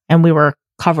 and we were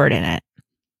covered in it,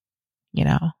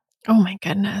 Oh my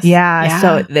goodness. Yeah.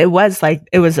 So it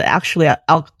was actually a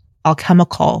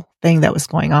alchemical thing that was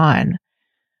going on.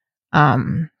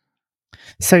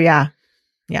 So yeah,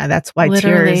 that's why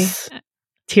Literally.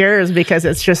 tears, because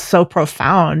it's just so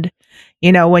profound,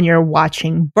 when you're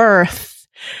watching birth,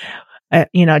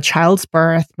 a child's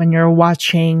birth, when you're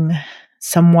watching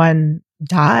someone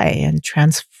die and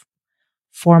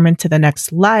transform into the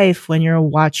next life, when you're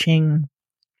watching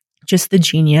just the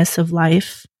genius of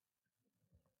life,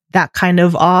 that kind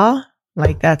of awe,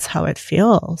 like that's how it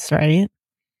feels, right?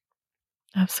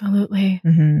 Absolutely.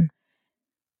 Mm-hmm.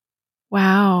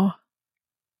 Wow.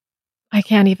 I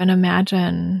can't even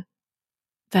imagine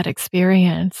that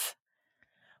experience.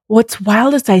 What's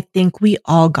wild is I think we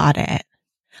all got it.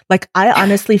 Like, I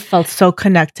honestly felt so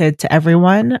connected to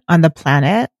everyone on the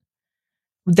planet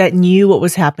that knew what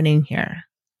was happening here.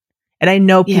 And I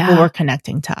know people were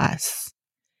connecting to us.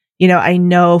 I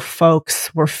know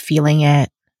folks were feeling it.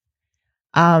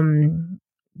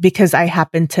 Because I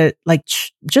happened to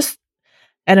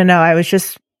I don't know, I was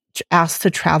just asked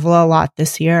to travel a lot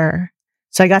this year.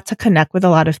 So I got to connect with a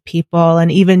lot of people.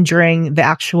 And even during the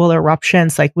actual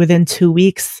eruptions, like within 2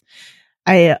 weeks,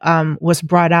 I was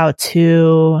brought out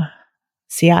to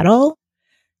Seattle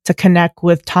to connect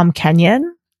with Tom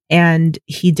Kenyon. And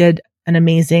he did an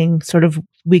amazing sort of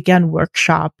weekend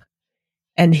workshop.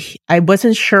 And I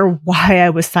wasn't sure why I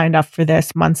was signed up for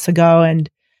this months ago. And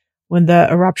when the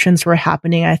eruptions were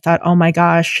happening, I thought, oh my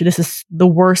gosh, this is the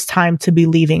worst time to be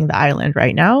leaving the island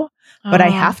right now. But I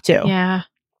have to. Yeah.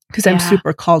 Because I'm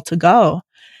super called to go.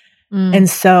 And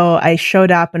so I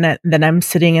showed up, and then I'm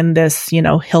sitting in this,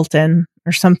 Hilton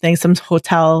or something, some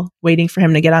hotel, waiting for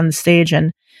him to get on the stage.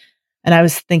 And I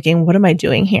was thinking, what am I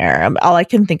doing here? All I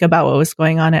can think about what was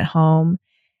going on at home.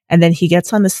 And then he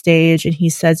gets on the stage and he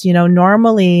says,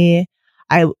 normally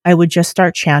I would just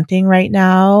start chanting right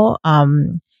now,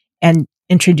 and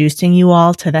introducing you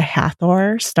all to the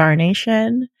Hathor Star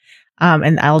Nation.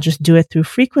 And I'll just do it through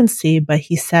frequency. But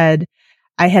he said,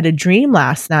 I had a dream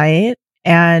last night,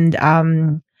 and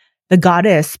the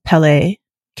goddess Pele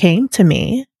came to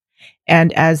me.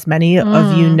 And as many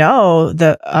of you know,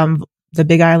 the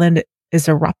Big Island is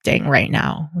erupting right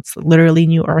now. It's literally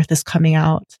new earth is coming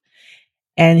out.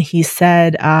 And he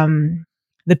said,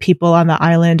 the people on the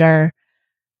island are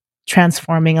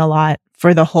transforming a lot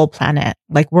for the whole planet.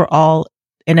 Like, we're all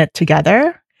in it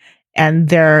together, and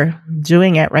they're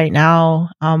doing it right now.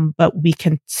 But we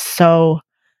can so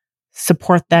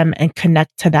support them and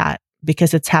connect to that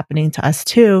because it's happening to us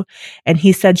too. And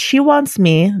he said, she wants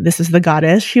me, this is the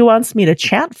goddess, she wants me to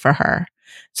chant for her.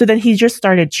 So then he just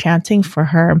started chanting for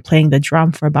her and playing the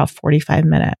drum for about 45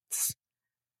 minutes.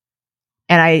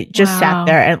 And I just sat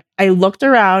there and I looked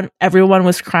around. Everyone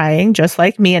was crying just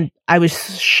like me. And I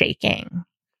was shaking,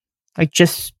 like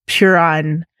just pure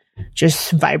on,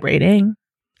 just vibrating.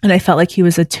 And I felt like he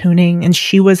was attuning, and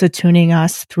she was attuning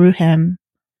us through him.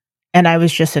 And I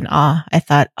was just in awe. I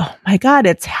thought, oh my God,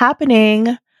 it's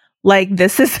happening. Like,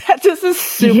 this is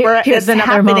super. Here's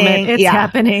another happening. moment. It's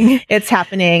happening. It's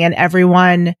happening. And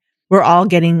everyone, we're all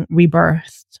getting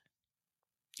rebirthed.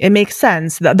 It makes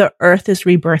sense that the earth is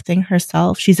rebirthing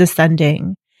herself. She's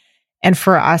ascending. And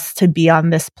for us to be on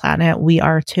this planet, we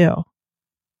are too.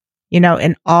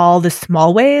 In all the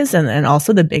small ways and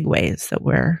also the big ways that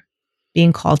we're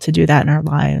being called to do that in our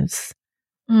lives.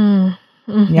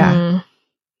 Mm-hmm. Yeah.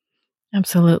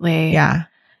 Absolutely. Yeah.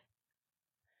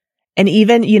 And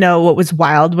even, what was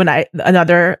wild when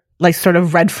another like sort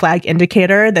of red flag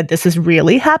indicator that this is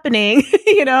really happening,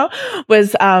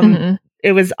 was,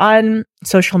 it was on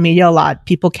social media a lot.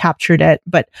 People captured it,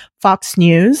 but Fox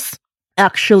News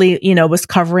actually, was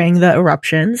covering the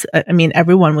eruptions. I mean,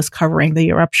 everyone was covering the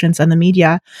eruptions on the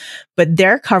media, but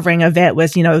their covering of it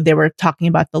was, they were talking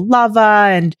about the lava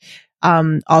and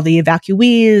all the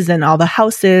evacuees and all the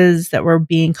houses that were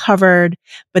being covered.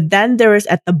 But then there was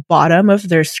at the bottom of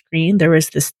their screen, there was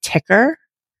this ticker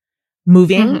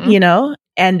moving,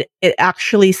 and it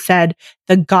actually said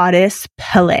the goddess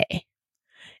Pele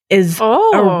is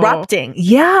erupting.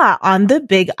 Yeah, on the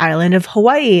big island of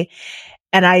Hawaii.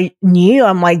 And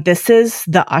I'm like, this is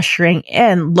the ushering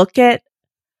in. Look at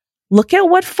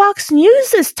what Fox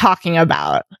News is talking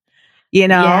about.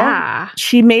 Yeah.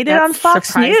 She made it on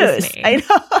Fox News. Me. I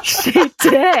know. She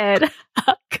did.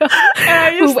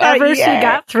 Whoever she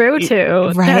got through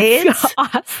to. Right? That's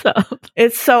so awesome.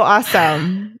 It's so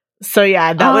awesome. So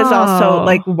yeah, that was also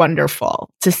like wonderful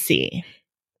to see.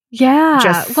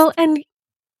 Yeah.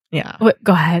 Yeah.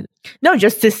 Go ahead. No,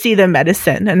 just to see the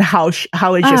medicine and how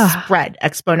it just spread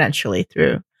exponentially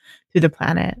through the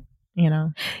planet,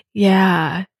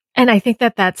 Yeah. And I think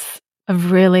that that's a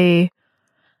really,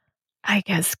 I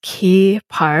guess, key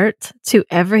part to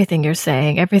everything you're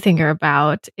saying, everything you're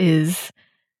about is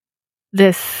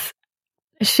this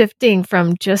shifting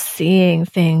from just seeing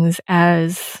things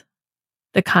as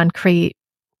the concrete,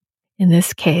 in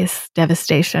this case,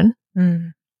 devastation.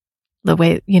 The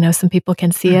way, some people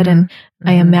can see it. And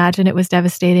I imagine it was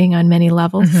devastating on many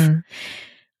levels.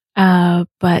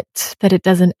 But that it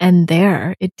doesn't end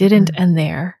there. It didn't end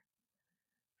there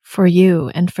for you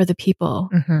and for the people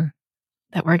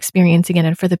that were experiencing it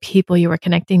and for the people you were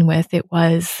connecting with. It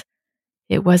was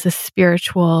a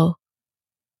spiritual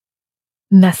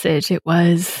message. It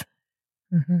was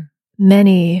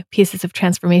many pieces of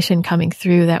transformation coming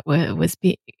through that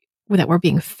were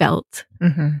being felt.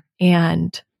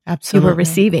 And absolutely. You were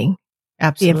receiving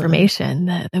absolutely. the information,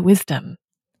 the wisdom.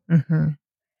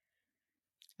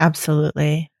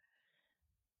 Absolutely.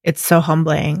 It's so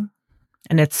humbling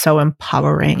and it's so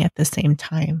empowering at the same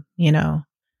time.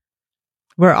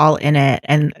 We're all in it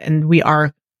and we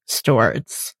are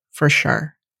stewards for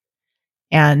sure.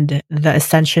 And the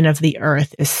ascension of the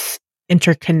earth is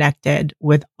interconnected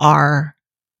with our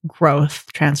growth,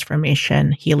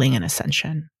 transformation, healing, and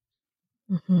ascension.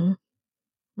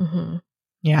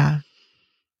 Yeah.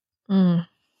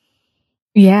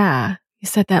 Yeah. You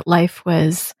said that life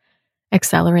was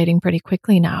accelerating pretty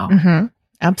quickly now.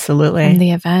 Absolutely. From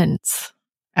the events.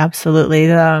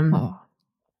 Absolutely.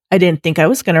 I didn't think I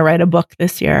was going to write a book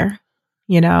this year.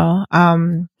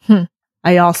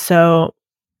 I also,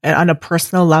 on a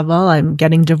personal level, I'm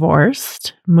getting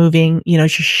divorced, moving,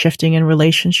 just shifting in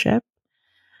relationship.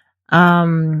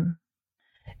 And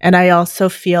I also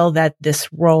feel that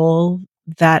this role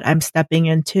that I'm stepping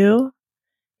into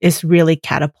is really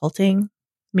catapulting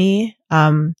me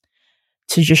to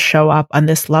just show up on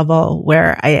this level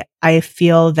where I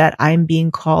feel that I'm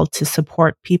being called to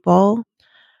support people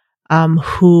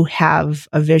who have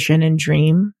a vision and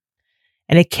dream.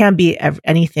 And it can be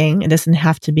anything. It doesn't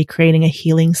have to be creating a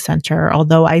healing center.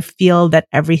 Although I feel that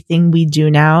everything we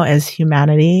do now as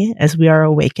humanity, as we are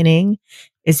awakening,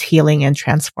 is healing and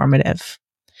transformative.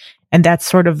 And that's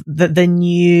sort of the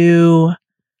new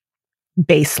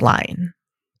baseline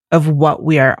of what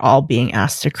we are all being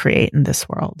asked to create in this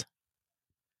world.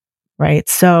 Right.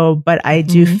 So, but I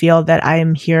do feel that I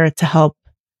am here to help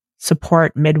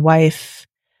support midwife,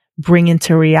 bring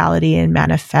into reality and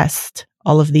manifest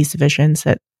all of these visions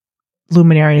that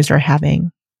luminaries are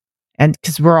having. And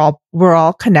because we're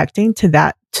all connecting to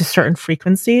that, to certain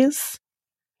frequencies,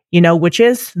 which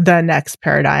is the next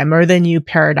paradigm or the new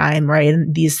paradigm, right?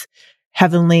 And these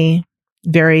heavenly,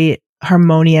 very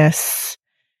harmonious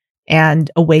and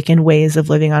awakened ways of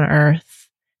living on earth.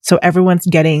 So everyone's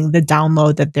getting the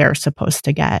download that they're supposed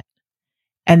to get.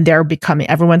 And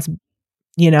everyone's,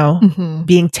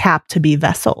 being tapped to be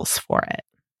vessels for it.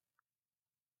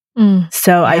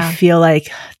 So I feel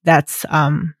like that's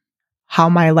how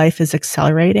my life is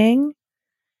accelerating.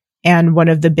 And one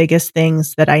of the biggest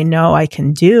things that I know I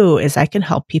can do is I can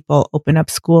help people open up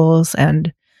schools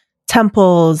and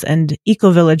temples and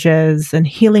eco-villages and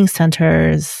healing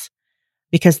centers,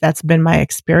 because that's been my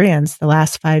experience the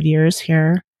last 5 years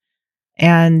here.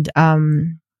 And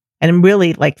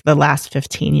really like the last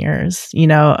 15 years,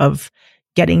 of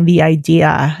getting the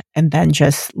idea and then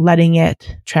just letting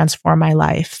it transform my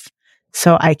life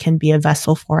so I can be a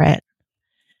vessel for it.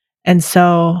 And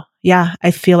so, yeah,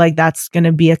 I feel like that's going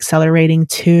to be accelerating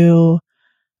too.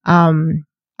 I'm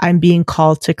being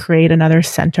called to create another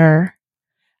center.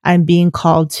 I'm being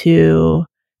called to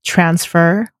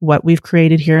transfer what we've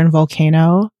created here in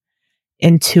Volcano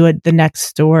into the next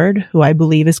steward, who I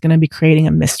believe is going to be creating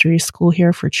a mystery school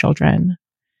here for children.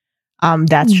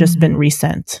 That's just been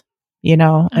recent,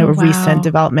 a recent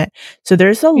development. So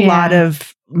there's a lot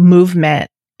of movement,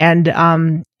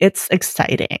 and it's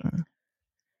exciting.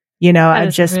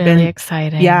 I've just really been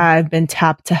exciting. Yeah, I've been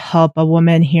tapped to help a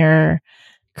woman here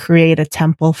create a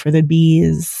temple for the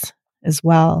bees as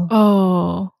well.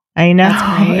 Oh, I know.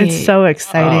 that's great. It's so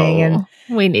exciting. And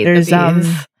we need there's the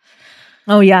bees.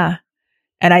 Oh yeah.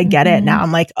 And I get it now.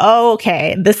 I'm like, oh,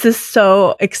 okay, this is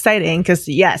so exciting because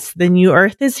yes, the new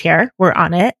earth is here. We're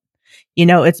on it.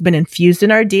 It's been infused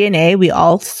in our DNA. We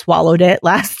all swallowed it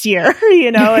last year,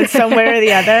 in some way or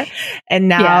the other. And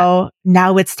now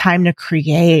it's time to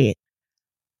create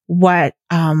what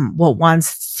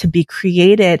wants to be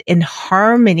created in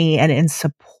harmony and in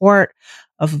support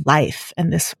of life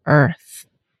and this earth,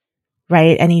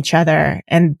 right? And each other.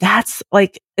 And that's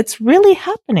it's really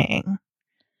happening.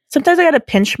 Sometimes I got to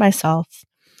pinch myself,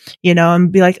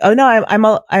 and be like, oh no,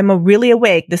 I'm a really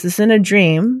awake. This isn't a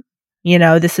dream.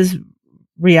 This is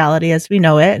reality as we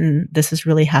know it. And this is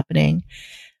really happening.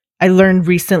 I learned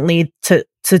recently to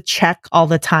check all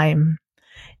the time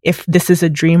if this is a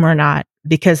dream or not,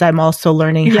 because I'm also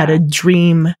learning how to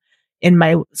dream in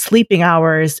my sleeping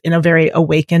hours in a very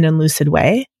awakened and lucid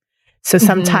way. So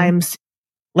sometimes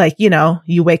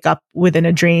you wake up within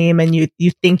a dream and you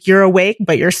think you're awake,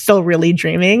 but you're still really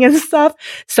dreaming and stuff.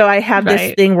 So I have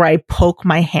this thing where I poke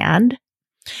my hand,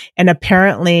 and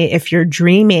apparently if you're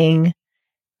dreaming,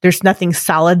 there's nothing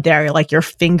solid there. Like your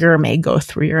finger may go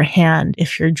through your hand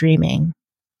if you're dreaming.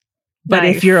 But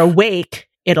if you're awake,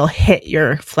 it'll hit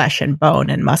your flesh and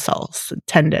bone and muscles, and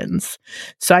tendons.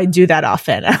 So I do that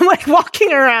often. I'm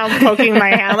walking around poking my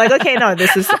hand, okay, no,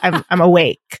 I'm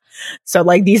awake. So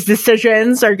these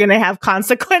decisions are going to have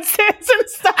consequences and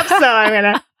stuff. So I'm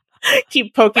going to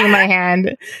keep poking my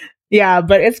hand. Yeah,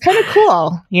 but it's kind of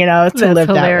cool, to That's live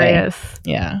hilarious. that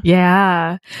way. Yeah.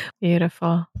 Yeah.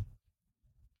 Beautiful.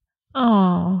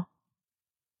 Oh.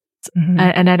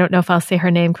 And I don't know if I'll say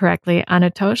her name correctly.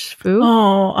 Anatosh Fu.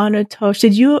 Oh, Anatosh.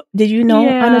 Did you know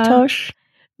Anatosh?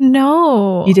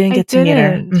 No. You didn't get to meet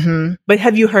her. But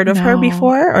have you heard of her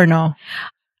before or no?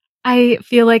 I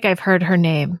feel like I've heard her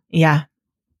name. Yeah.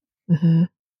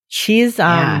 She's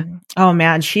oh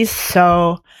man, she is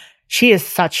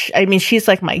such, she's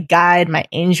like my guide, my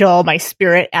angel, my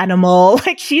spirit animal.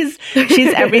 She's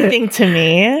everything to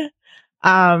me.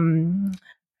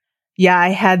 Yeah, I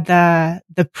had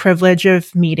the privilege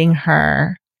of meeting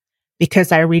her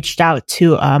because I reached out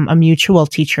to a mutual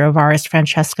teacher of ours,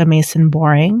 Francesca Mason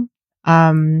Boring,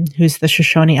 who's the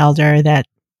Shoshone elder that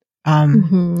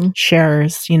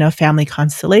shares, family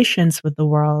constellations with the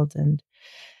world and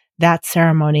that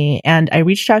ceremony. And I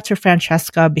reached out to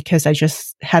Francesca because I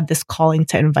just had this calling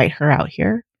to invite her out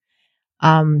here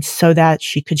so that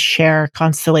she could share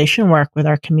constellation work with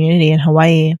our community in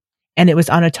Hawaii. And it was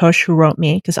Anatosh who wrote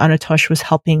me because Anatosh was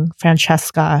helping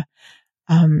Francesca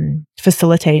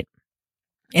facilitate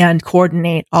and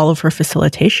coordinate all of her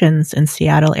facilitations in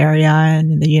Seattle area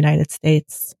and in the United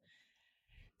States.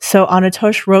 So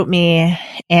Anatosh wrote me,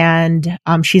 and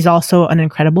she's also an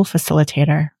incredible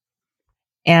facilitator.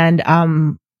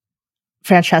 And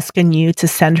Francesca knew to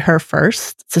send her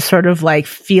first to sort of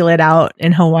feel it out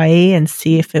in Hawaii and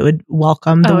see if it would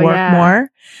welcome the work more.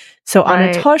 So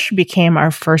Anatosh became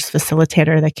our first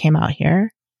facilitator that came out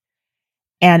here.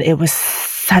 And it was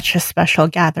such a special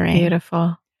gathering.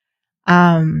 Beautiful.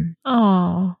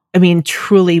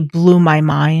 Truly blew my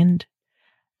mind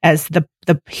as the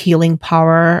healing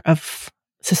power of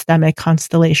systemic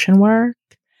constellation work,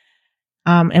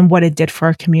 and what it did for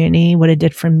our community, what it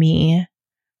did for me,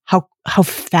 how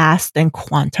fast and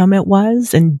quantum it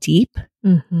was and deep.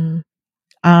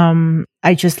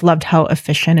 I just loved how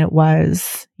efficient it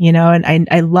was, and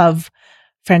I love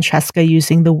Francesca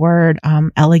using the word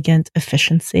elegant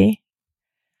efficiency.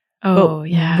 Oh,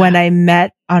 yeah. When I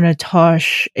met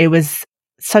Anatosh, it was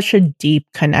such a deep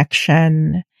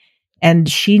connection. And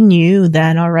she knew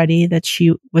then already that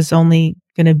she was only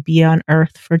going to be on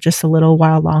Earth for just a little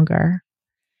while longer.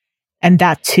 And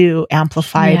that too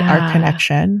amplified our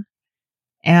connection.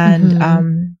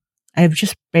 And I've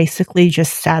just basically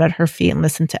just sat at her feet and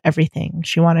listened to everything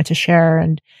she wanted to share.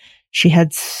 And she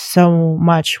had so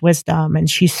much wisdom, and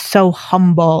she's so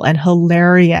humble and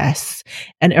hilarious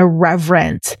and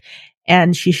irreverent.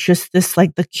 And she's just this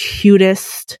the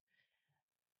cutest,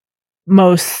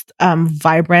 most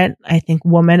vibrant, I think,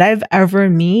 woman I've ever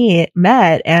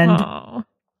met. And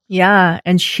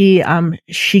and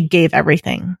she gave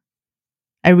everything.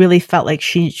 I really felt like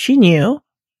she knew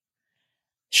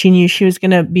she was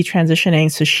going to be transitioning,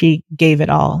 so she gave it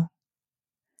all.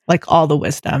 All the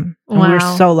wisdom. And we were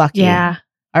so lucky. Yeah.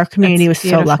 Our community was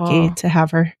so lucky to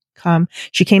have her come.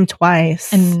 She came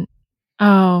twice. And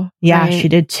yeah, right. she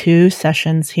did 2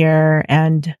 sessions here,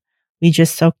 and we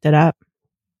just soaked it up.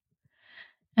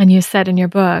 And you said in your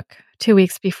book 2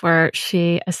 weeks before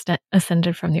she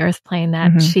ascended from the earth plane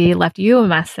that she left you a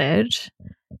message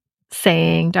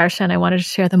saying, Darshan, I wanted to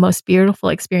share the most beautiful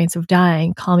experience of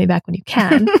dying. Call me back when you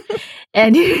can.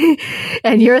 and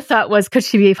your thought was, could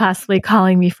she be possibly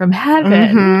calling me from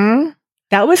heaven?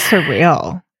 That was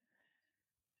surreal.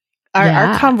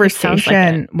 Our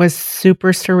conversation was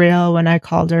super surreal when I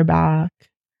called her back.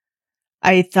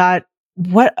 I thought,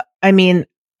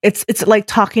 it's like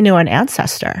talking to an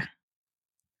ancestor.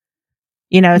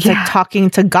 It's like talking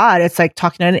to God. It's like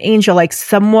talking to an angel, like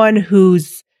someone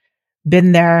who's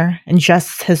been there and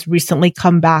just has recently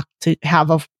come back to have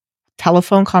a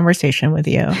telephone conversation with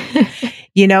you.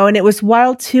 And it was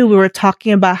wild too. We were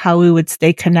talking about how we would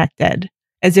stay connected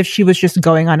as if she was just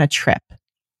going on a trip.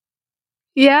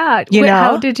 Yeah.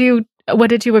 What did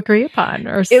you agree upon?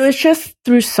 It was just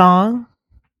through song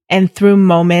and through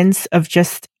moments of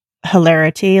just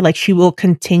hilarity. Like she will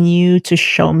continue to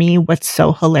show me what's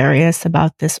so hilarious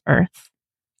about this earth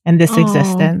and this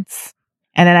existence.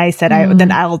 And then I said,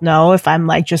 then I'll know if I'm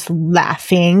like just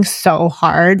laughing so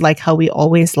hard, like how we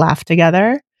always laugh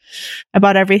together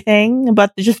about everything,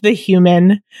 about just the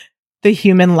human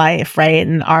life, right?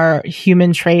 And our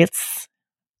human traits.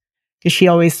 Because she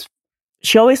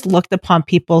always looked upon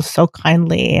people so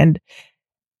kindly,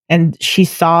 and she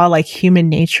saw like human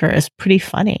nature as pretty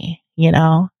funny,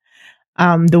 the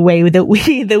way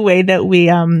that we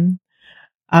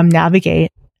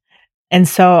navigate. And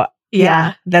so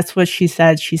yeah, that's what she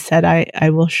said. She said, I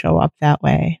will show up that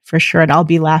way for sure, and I'll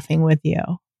be laughing with you.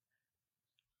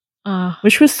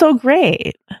 Which was so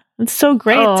great. It's so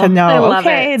great to know. I love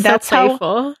okay, it. that's so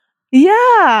playful.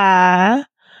 Yeah.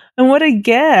 And what a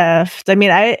gift. I mean,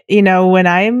 when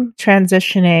I'm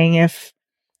transitioning, if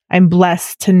I'm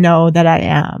blessed to know that I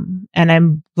am, and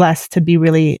I'm blessed to be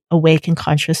really awake and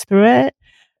conscious through it,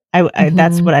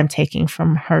 that's what I'm taking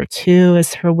from her too,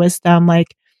 is her wisdom,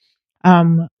 like,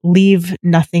 leave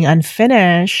nothing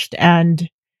unfinished, and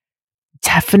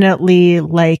definitely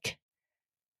like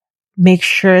make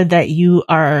sure that you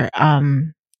are,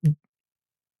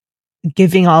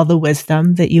 giving all the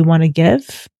wisdom that you want to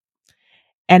give.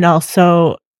 And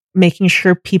also making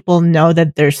sure people know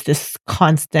that there's this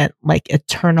constant, like,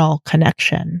 eternal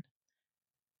connection.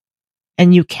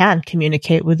 And you can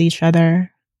communicate with each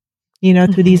other,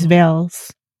 through these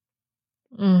veils.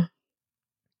 I'm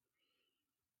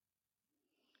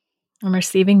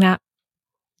receiving that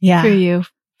for you,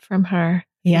 from her.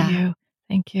 Yeah. For you.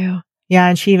 Thank you. Yeah.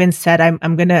 And she even said,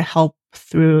 I'm going to help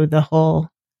through the whole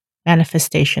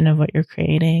manifestation of what you're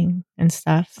creating and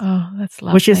stuff. Oh, that's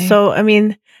lovely. Which is so,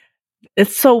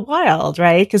 it's so wild,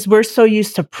 right? Because we're so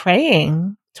used to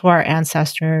praying to our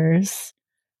ancestors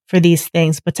for these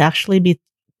things, but to actually be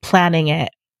planning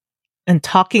it and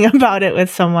talking about it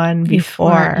with someone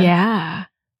before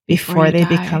they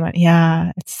become it.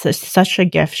 Yeah. It's such a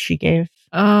gift she gave.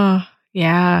 Oh,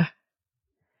 yeah.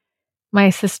 My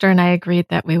sister and I agreed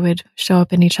that we would show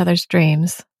up in each other's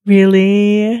dreams.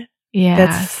 Really? Yeah.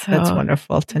 That's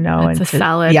wonderful to know. That's a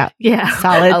solid.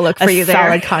 Solid. I'll look for you there.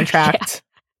 Solid contract.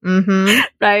 Yeah.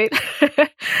 Right.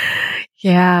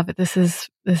 Yeah. But this is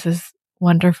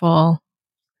wonderful.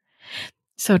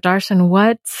 So Darshan,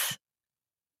 what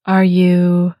are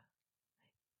you,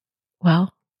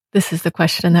 well, this is the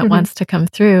question that wants to come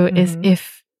through, is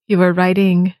if you were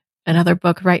writing another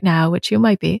book right now, which you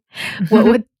might be, what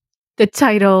would the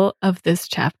title of this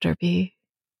chapter be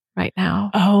right now?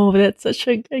 Oh, that's such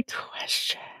a good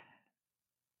question.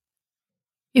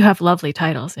 You have lovely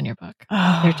titles in your book.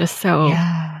 They're just so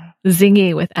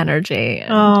zingy with energy.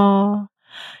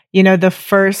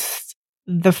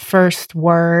 The first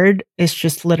word is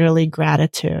just literally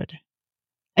gratitude.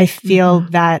 I feel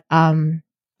that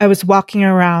I was walking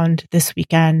around this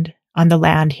weekend on the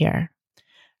land here.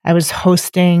 I was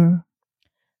hosting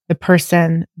the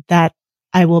person that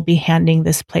I will be handing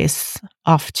this place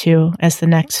off to as the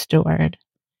next steward.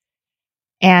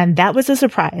 And that was a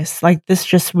surprise. Like, this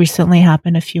just recently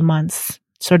happened a few months,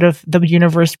 sort of the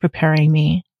universe preparing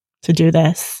me to do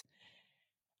this.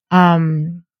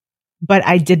 But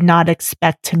I did not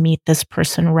expect to meet this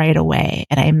person right away.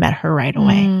 And I met her right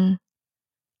away. Wow.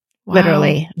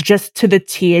 Literally, just to the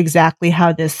T, exactly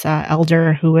how this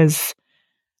elder who was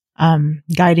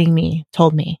guiding me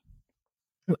told me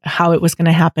how it was going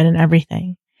to happen and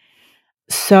everything.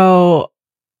 So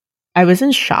I was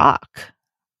in shock.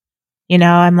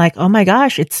 I'm like, oh my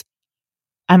gosh,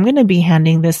 I'm going to be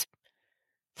handing this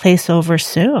place over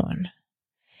soon.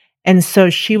 And so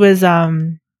she was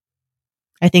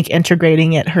I think,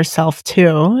 integrating it herself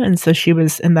too. And so she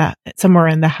was somewhere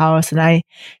in the house, and I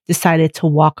decided to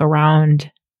walk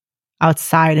around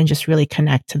outside and just really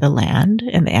connect to the land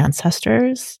and the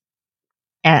ancestors.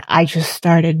 And I just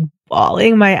started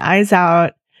bawling my eyes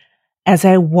out as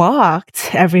I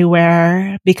walked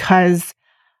everywhere, because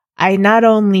I not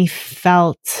only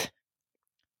felt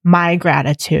my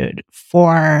gratitude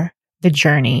for the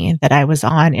journey that I was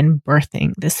on in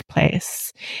birthing this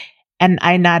place, and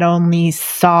I not only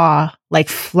saw like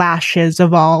flashes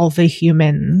of all the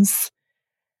humans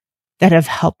that have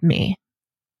helped me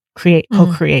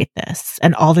co-create this,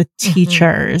 and all the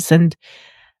teachers and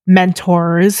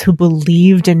mentors who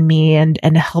believed in me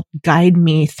and helped guide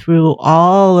me through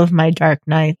all of my dark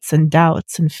nights and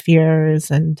doubts and fears,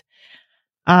 and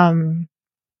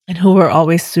who were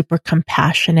always super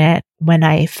compassionate when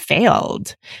I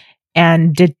failed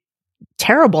and did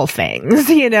terrible things,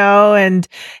 and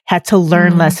had to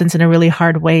learn lessons in a really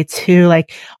hard way too.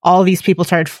 Like, all these people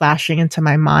started flashing into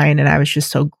my mind, and I was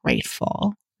just so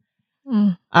grateful.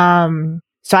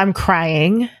 So I'm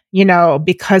crying,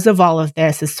 because of all of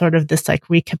this. Is sort of this like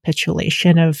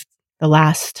recapitulation of the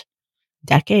last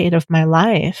decade of my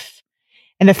life.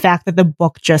 And the fact that the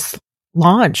book just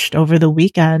launched over the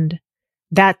weekend,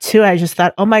 that too, I just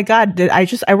thought, oh my God, I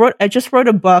just wrote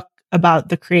a book about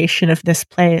the creation of this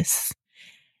place.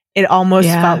 It almost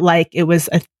felt like it was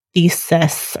a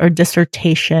thesis or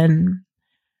dissertation,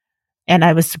 and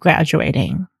I was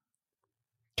graduating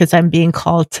because I'm being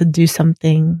called to do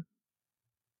something,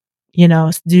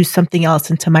 do something else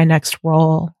into my next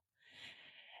role.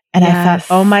 And I thought,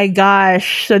 oh my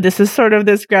gosh, so this is sort of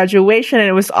this graduation. And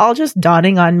it was all just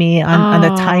dawning on me on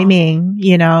the timing,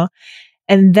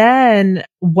 And then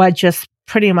what just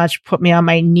pretty much put me on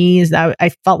my knees, I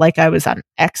felt like I was on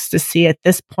ecstasy at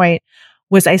this point,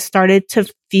 was I started to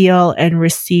feel and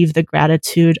receive the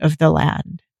gratitude of the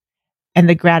land and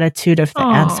the gratitude of the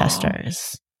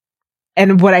ancestors.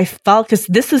 And what I felt, because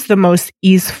this is the most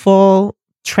easeful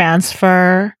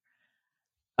transfer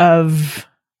of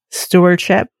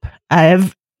stewardship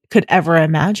I could ever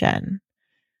imagine.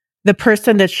 The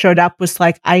person that showed up was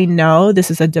like, I know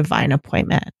this is a divine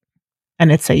appointment,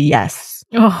 and it's a yes.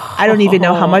 I don't even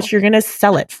know how much you're going to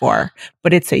sell it for,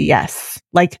 but it's a yes.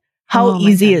 Like, how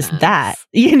easy is that?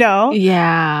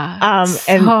 Yeah.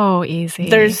 So easy.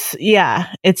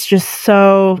 It's just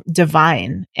so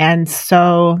divine. And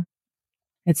so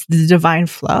it's the divine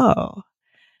flow.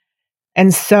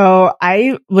 And so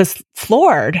I was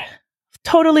floored,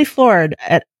 totally floored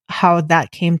at how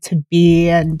that came to be.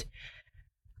 And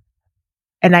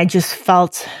I just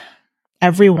felt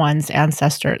everyone's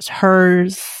ancestors,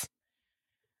 hers,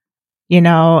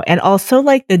 and also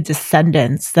like the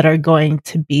descendants that are going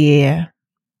to be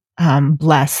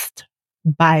blessed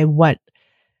by what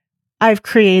I've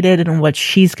created and what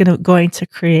she's going to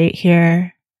create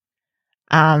here.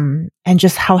 And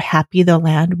just how happy the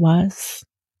land was.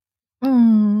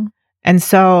 And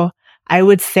so I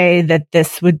would say that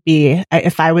this would be,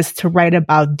 if I was to write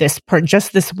about this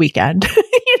just this weekend,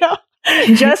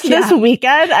 just this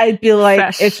weekend, I'd be like,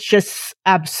 fresh. It's just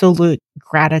absolute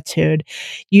gratitude.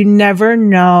 You never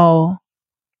know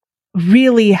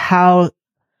really how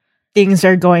things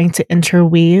are going to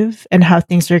interweave and how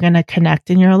things are going to connect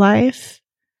in your life,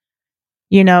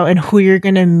 and who you're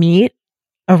going to meet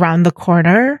around the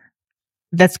corner.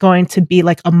 That's going to be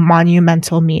like a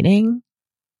monumental meeting.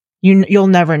 You'll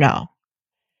never know.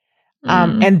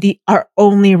 And our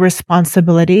only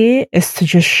responsibility is to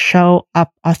just show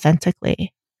up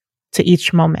authentically to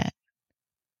each moment.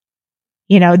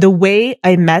 The way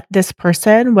I met this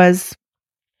person was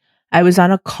I was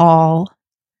on a call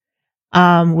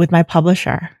with my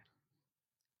publisher,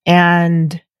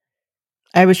 and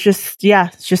I was just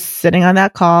sitting on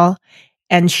that call,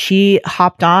 and she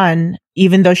hopped on,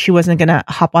 even though she wasn't going to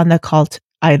hop on the call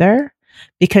either,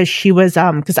 because she was,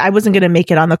 because I wasn't going to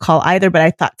make it on the call either, but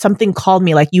I thought something called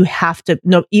me like, you have to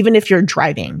know, even if you're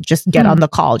driving, just get on the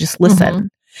call, just listen,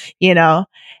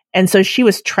 And so she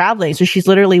was traveling. So she's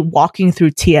literally walking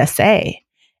through TSA,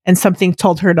 and something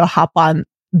told her to hop on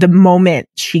the moment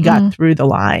she got through the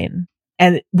line.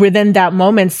 And within that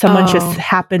moment, someone just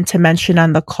happened to mention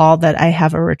on the call that I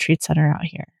have a retreat center out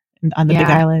here on the Big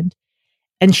Island.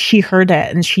 And she heard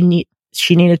it, and she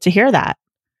needed to hear that.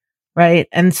 Right.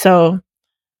 And so,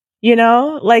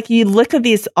 like, you look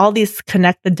at all these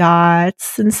connect the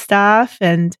dots and stuff.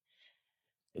 And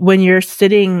when you're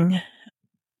sitting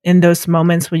in those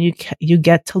moments, when you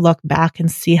get to look back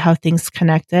and see how things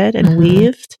connected and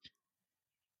weaved,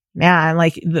 man,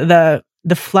 like the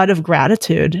flood of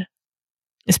gratitude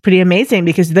is pretty amazing,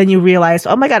 because then you realize,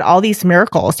 oh my God, all these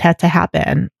miracles had to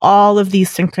happen, all of these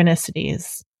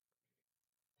synchronicities.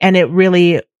 And it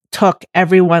really took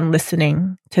everyone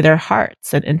listening to their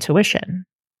hearts and intuition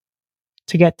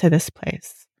to get to this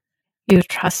place. You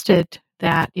trusted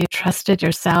that. You trusted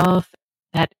yourself,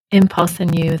 that impulse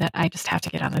in you that I just have to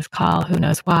get on this call. Who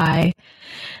knows why?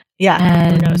 Yeah.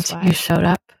 And who knows why? You showed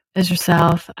up as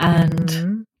yourself. And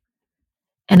Mhm.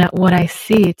 and what I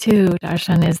see too,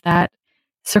 Darshan, is that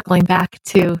circling back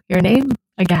to your name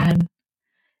again,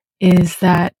 is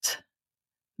that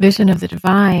vision of the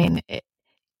divine.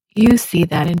 You see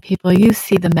that in people. You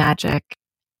see the magic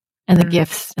and the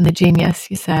gifts and the genius,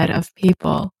 you said, of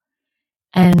people.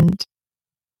 And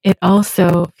it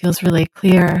also feels really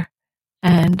clear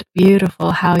and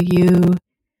beautiful how you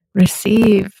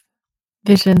receive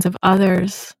visions of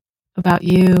others about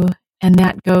you, and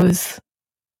that goes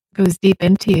deep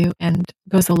into you and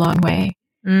goes a long way.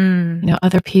 You know,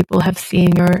 other people have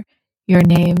seen your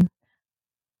name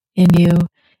in you.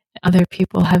 Other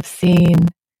people have seen.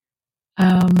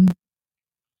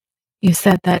 You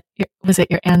said that was it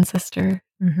your ancestor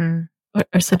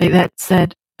or somebody that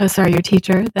said, "Oh, sorry, your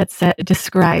teacher that said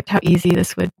described how easy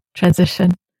this would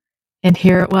transition." And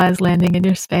here it was landing in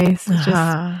your space. It's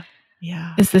just,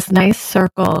 it's this nice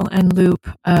circle and loop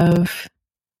of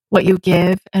what you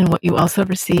give and what you also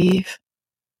receive.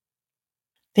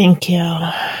 Thank you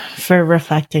for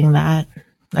reflecting that.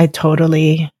 I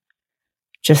totally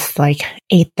just like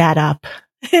ate that up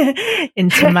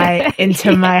into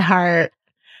my heart.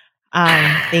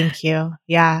 Thank you.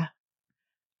 Yeah.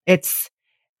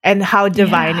 And how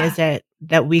divine is it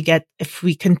that we get, if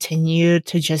we continue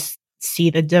to just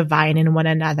see the divine in one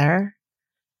another?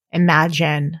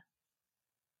 Imagine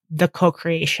the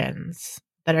co-creations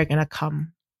that are going to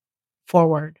come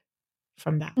forward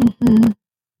from that.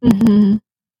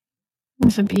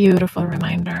 It's a beautiful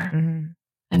reminder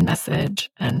and message,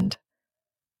 and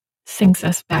sinks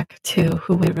us back to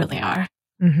who we really are.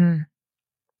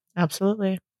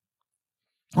 Absolutely.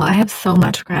 Well, I have so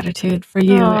much gratitude for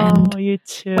you and you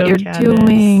too, what you're Candace.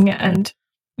 doing and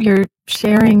you're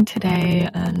sharing today.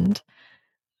 And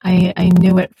I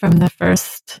knew it from the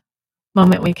first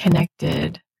moment we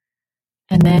connected.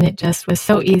 And then it just was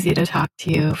so easy to talk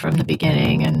to you from the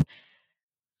beginning. And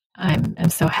I'm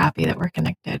so happy that we're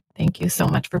connected. Thank you so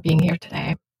much for being here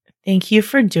today. Thank you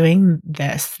for doing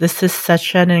this. This is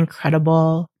such an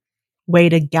incredible way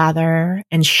to gather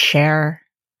and share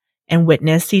and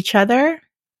witness each other,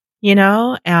 you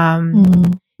know,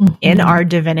 in our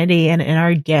divinity and in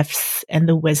our gifts and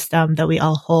the wisdom that we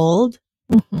all hold.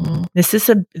 This is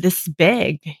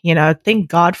big, you know. Thank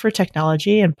God for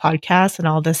technology and podcasts and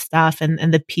all this stuff,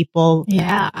 and the people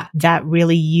that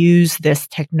really use this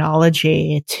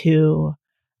technology to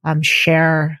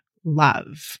share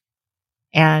love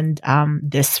and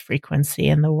this frequency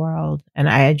in the world. And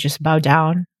I just bow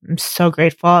down. I'm so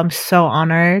grateful. I'm so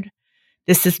honored.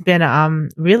 This has been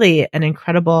really an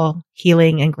incredible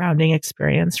healing and grounding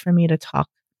experience for me to talk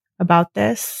about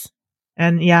this.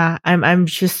 And yeah, I'm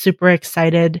just super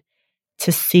excited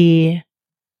to see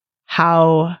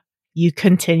how you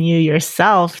continue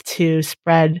yourself to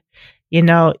spread, you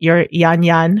know, your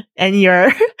yan and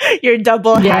your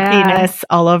double happiness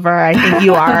all over. I think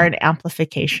you are an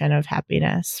amplification of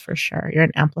happiness for sure. You're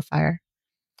an amplifier.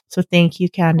 So thank you,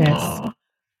 Candace. Oh,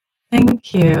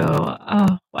 thank you.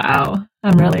 Oh, wow.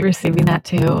 I'm really receiving that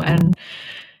too. And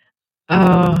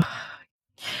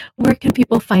where can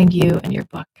people find you and your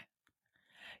book?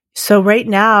 So right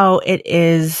now it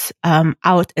is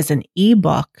out as an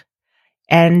ebook.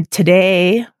 And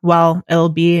today, well, it'll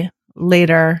be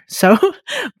later. So,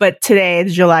 but today,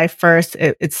 July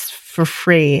 1st, it's for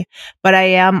free. But I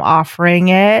am offering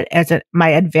it as my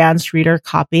advanced reader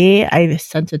copy. I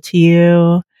sent it to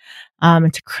you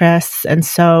and to Chris. And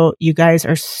so you guys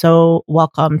are so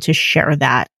welcome to share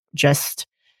that. Just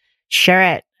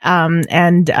share it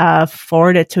and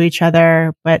forward it to each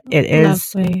other. But it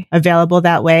is available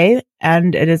that way.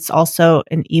 And it is also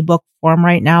an ebook form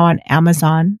right now on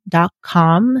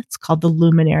Amazon.com. It's called The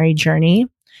Luminary Journey.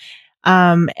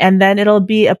 And then it'll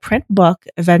be a print book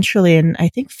eventually in, I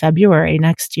think, February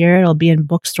next year. It'll be in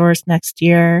bookstores next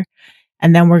year.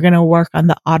 And then we're going to work on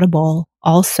the Audible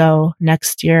also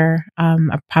next year,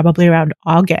 probably around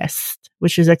August,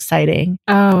 which is exciting.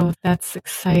 Oh, that's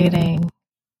exciting.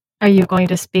 Are you going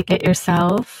to speak it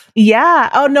yourself? Yeah.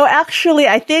 Oh, no, actually,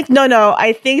 I think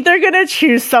they're going to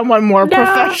choose someone more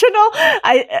professional.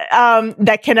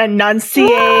 That can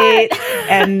enunciate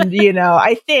and, you know,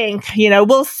 I think, you know,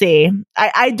 we'll see.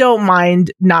 I don't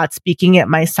mind not speaking it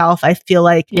myself. I feel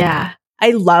like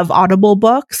I love Audible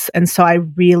books. And so I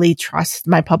really trust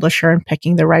my publisher in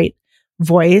picking the right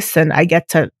voice. And I get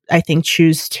to, I think,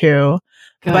 choose two.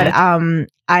 Good. But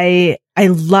I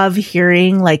love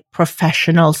hearing like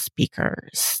professional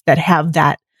speakers that have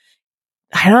that,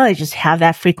 I don't know, they just have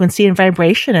that frequency and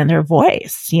vibration in their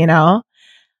voice, you know?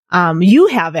 You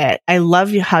have it. I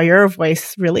love how your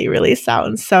voice really, really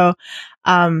sounds. So,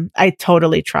 I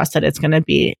totally trust that it's going to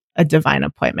be a divine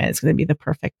appointment. It's going to be the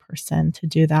perfect person to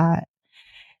do that.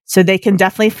 So they can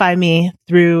definitely find me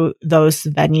through those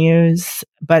venues.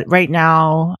 But right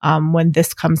now, when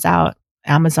this comes out,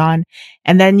 Amazon,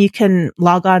 and then you can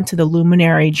log on to the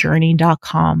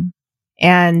luminaryjourney.com.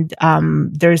 And,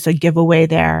 there's a giveaway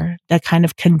there that kind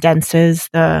of condenses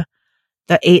the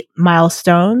 8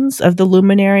 milestones of the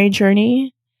Luminary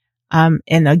journey,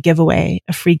 in a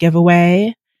free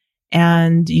giveaway.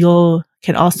 And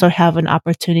can also have an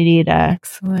opportunity to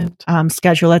Excellent.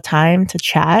 Schedule a time to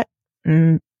chat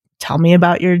and tell me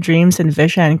about your dreams and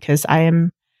vision, because I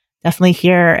am definitely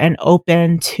here and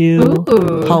open to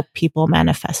help people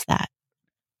manifest that.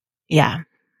 Yeah.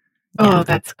 Oh,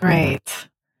 that's great.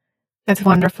 That's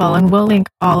wonderful. And we'll link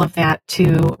all of that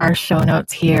to our show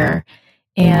notes here.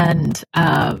 And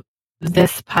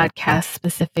this podcast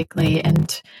specifically,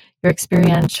 and your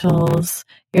experientials,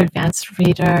 your advanced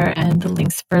reader, and the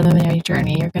links for the Luminary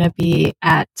Journey are going to be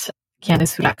at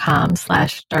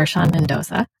candicewu.com/Darshan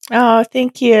Mendoza. Oh,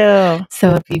 thank you. So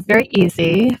it'd be very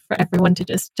easy for everyone to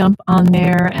just jump on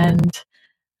there and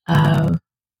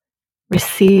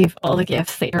receive all the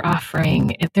gifts that you're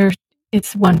offering.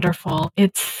 It's wonderful.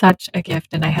 It's such a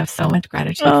gift, and I have so much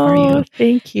gratitude for you.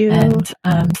 Thank you. And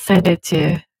I'm excited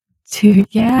and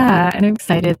I'm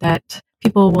excited that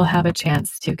people will have a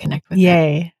chance to connect with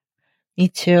Yay. Me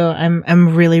too.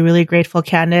 I'm really, really grateful,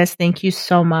 Candice. Thank you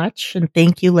so much. And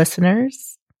thank you,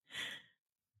 listeners.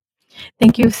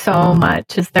 Thank you so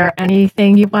much. Is there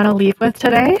anything you want to leave with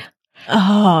today?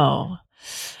 Oh,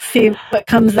 see what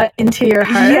comes into your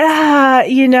heart. Yeah.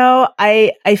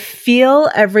 I feel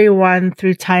everyone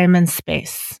through time and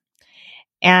space.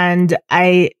 And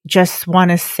I just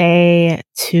want to say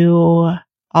to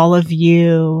all of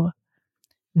you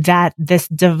that this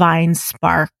divine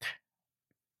spark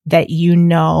that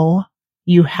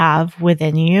you have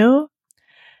within you,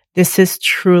 this is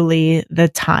truly the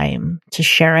time to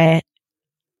share it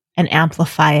and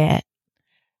amplify it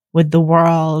with the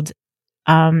world.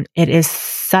 It is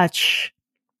such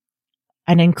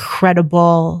an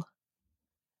incredible,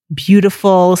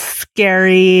 beautiful,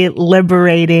 scary,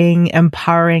 liberating,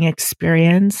 empowering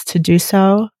experience to do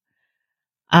so.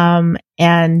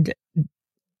 And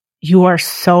you are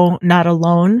so not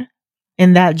alone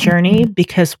in that journey,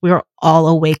 because we're all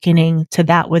awakening to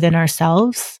that within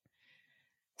ourselves.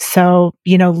 So,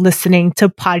 listening to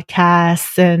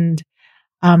podcasts and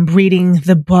reading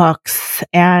the books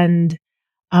and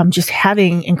just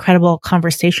having incredible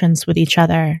conversations with each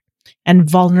other and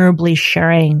vulnerably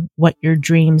sharing what your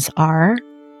dreams are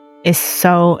is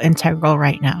so integral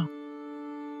right now.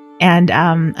 And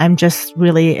I'm just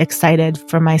really excited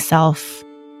for myself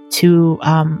to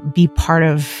be part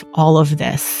of all of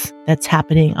this that's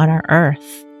happening on our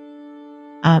earth,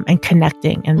 and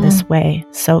connecting in this way.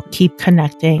 So keep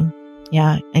connecting,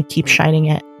 and keep shining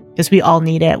it, because we all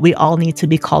need it. We all need to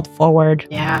be called forward.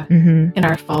 Yeah, in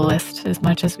our fullest as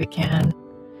much as we can.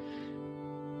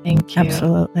 Thank you.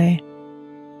 Absolutely.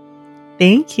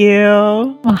 Thank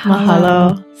you.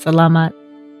 Mahalo. Salamat.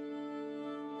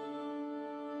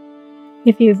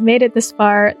 If you've made it this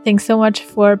far, thanks so much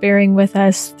for bearing with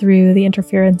us through the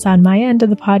interference on my end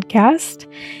of the podcast.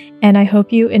 And I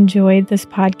hope you enjoyed this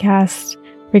podcast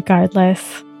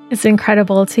regardless. It's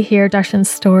incredible to hear Darshan's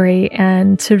story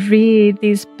and to read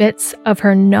these bits of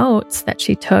her notes that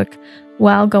she took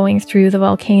while going through the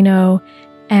volcano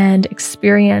and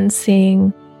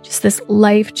experiencing just this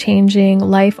life-changing,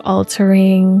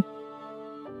 life-altering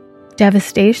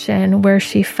devastation where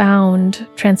she found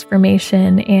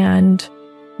transformation and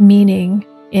meaning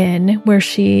in, where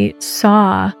she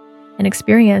saw and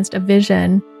experienced a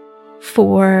vision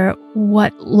for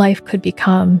what life could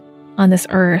become on this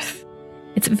earth.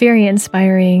 It's very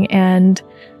inspiring and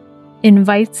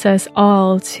invites us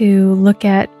all to look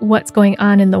at what's going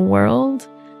on in the world,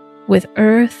 with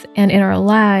Earth, and in our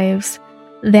lives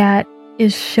that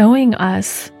is showing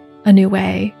us a new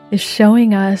way, is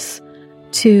showing us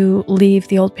to leave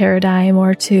the old paradigm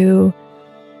or to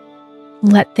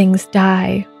let things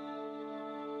die,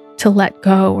 to let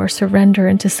go or surrender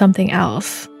into something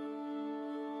else.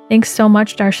 Thanks so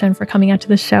much, Darshan, for coming out to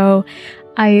the show.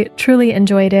 I truly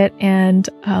enjoyed it and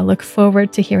look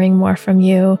forward to hearing more from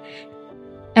you.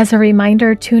 As a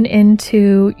reminder, tune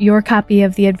into your copy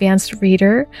of the advanced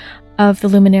reader of the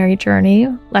Luminary Journey,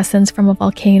 Lessons from a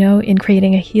Volcano in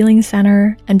Creating a Healing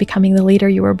Center and Becoming the Leader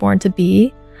You Were Born to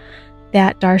Be,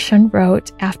 that Darshan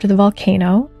wrote after the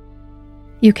volcano.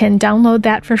 You can download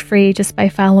that for free just by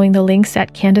following the links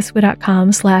at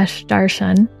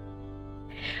candicewu.com/Darshan.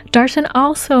 Darshan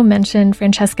also mentioned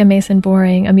Francesca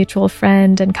Mason-Boring, a mutual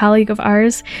friend and colleague of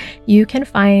ours. You can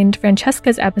find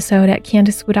Francesca's episode at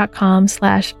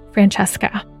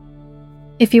candicewu.com/Francesca.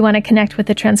 If you want to connect with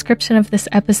the transcription of this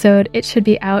episode, it should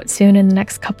be out soon in the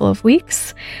next couple of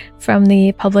weeks from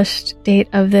the published date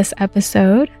of this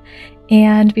episode.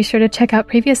 And be sure to check out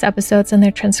previous episodes and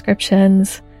their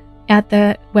transcriptions at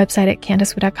the website at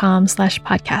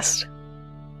candicewu.com/podcast.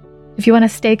 If you want to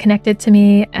stay connected to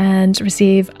me and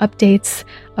receive updates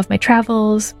of my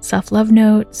travels, self-love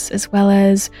notes, as well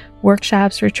as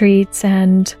workshops, retreats,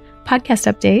 and podcast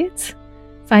updates,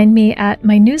 find me at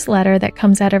my newsletter that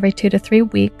comes out every 2 to 3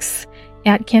 weeks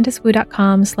at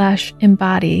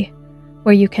candicewu.com/embody,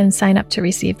 where you can sign up to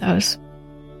receive those.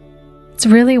 It's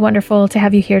really wonderful to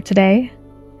have you here today,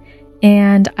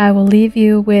 and I will leave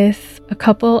you with a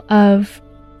couple of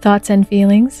thoughts and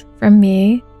feelings from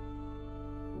me.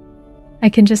 I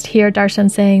can just hear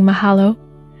Darshan saying mahalo,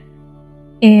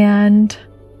 and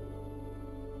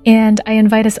I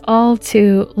invite us all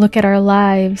to look at our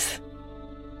lives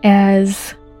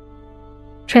as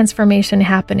transformation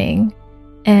happening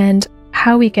and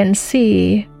how we can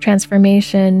see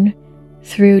transformation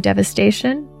through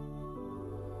devastation,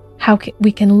 how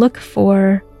we can look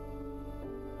for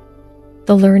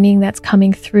the learning that's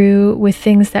coming through with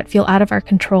things that feel out of our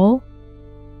control,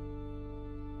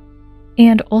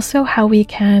 and also how we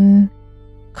can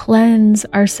cleanse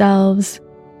ourselves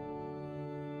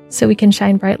so we can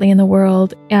shine brightly in the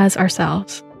world as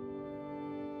ourselves.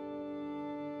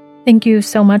 Thank you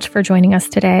so much for joining us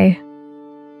today,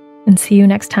 and see you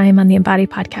next time on the Embody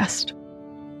Podcast.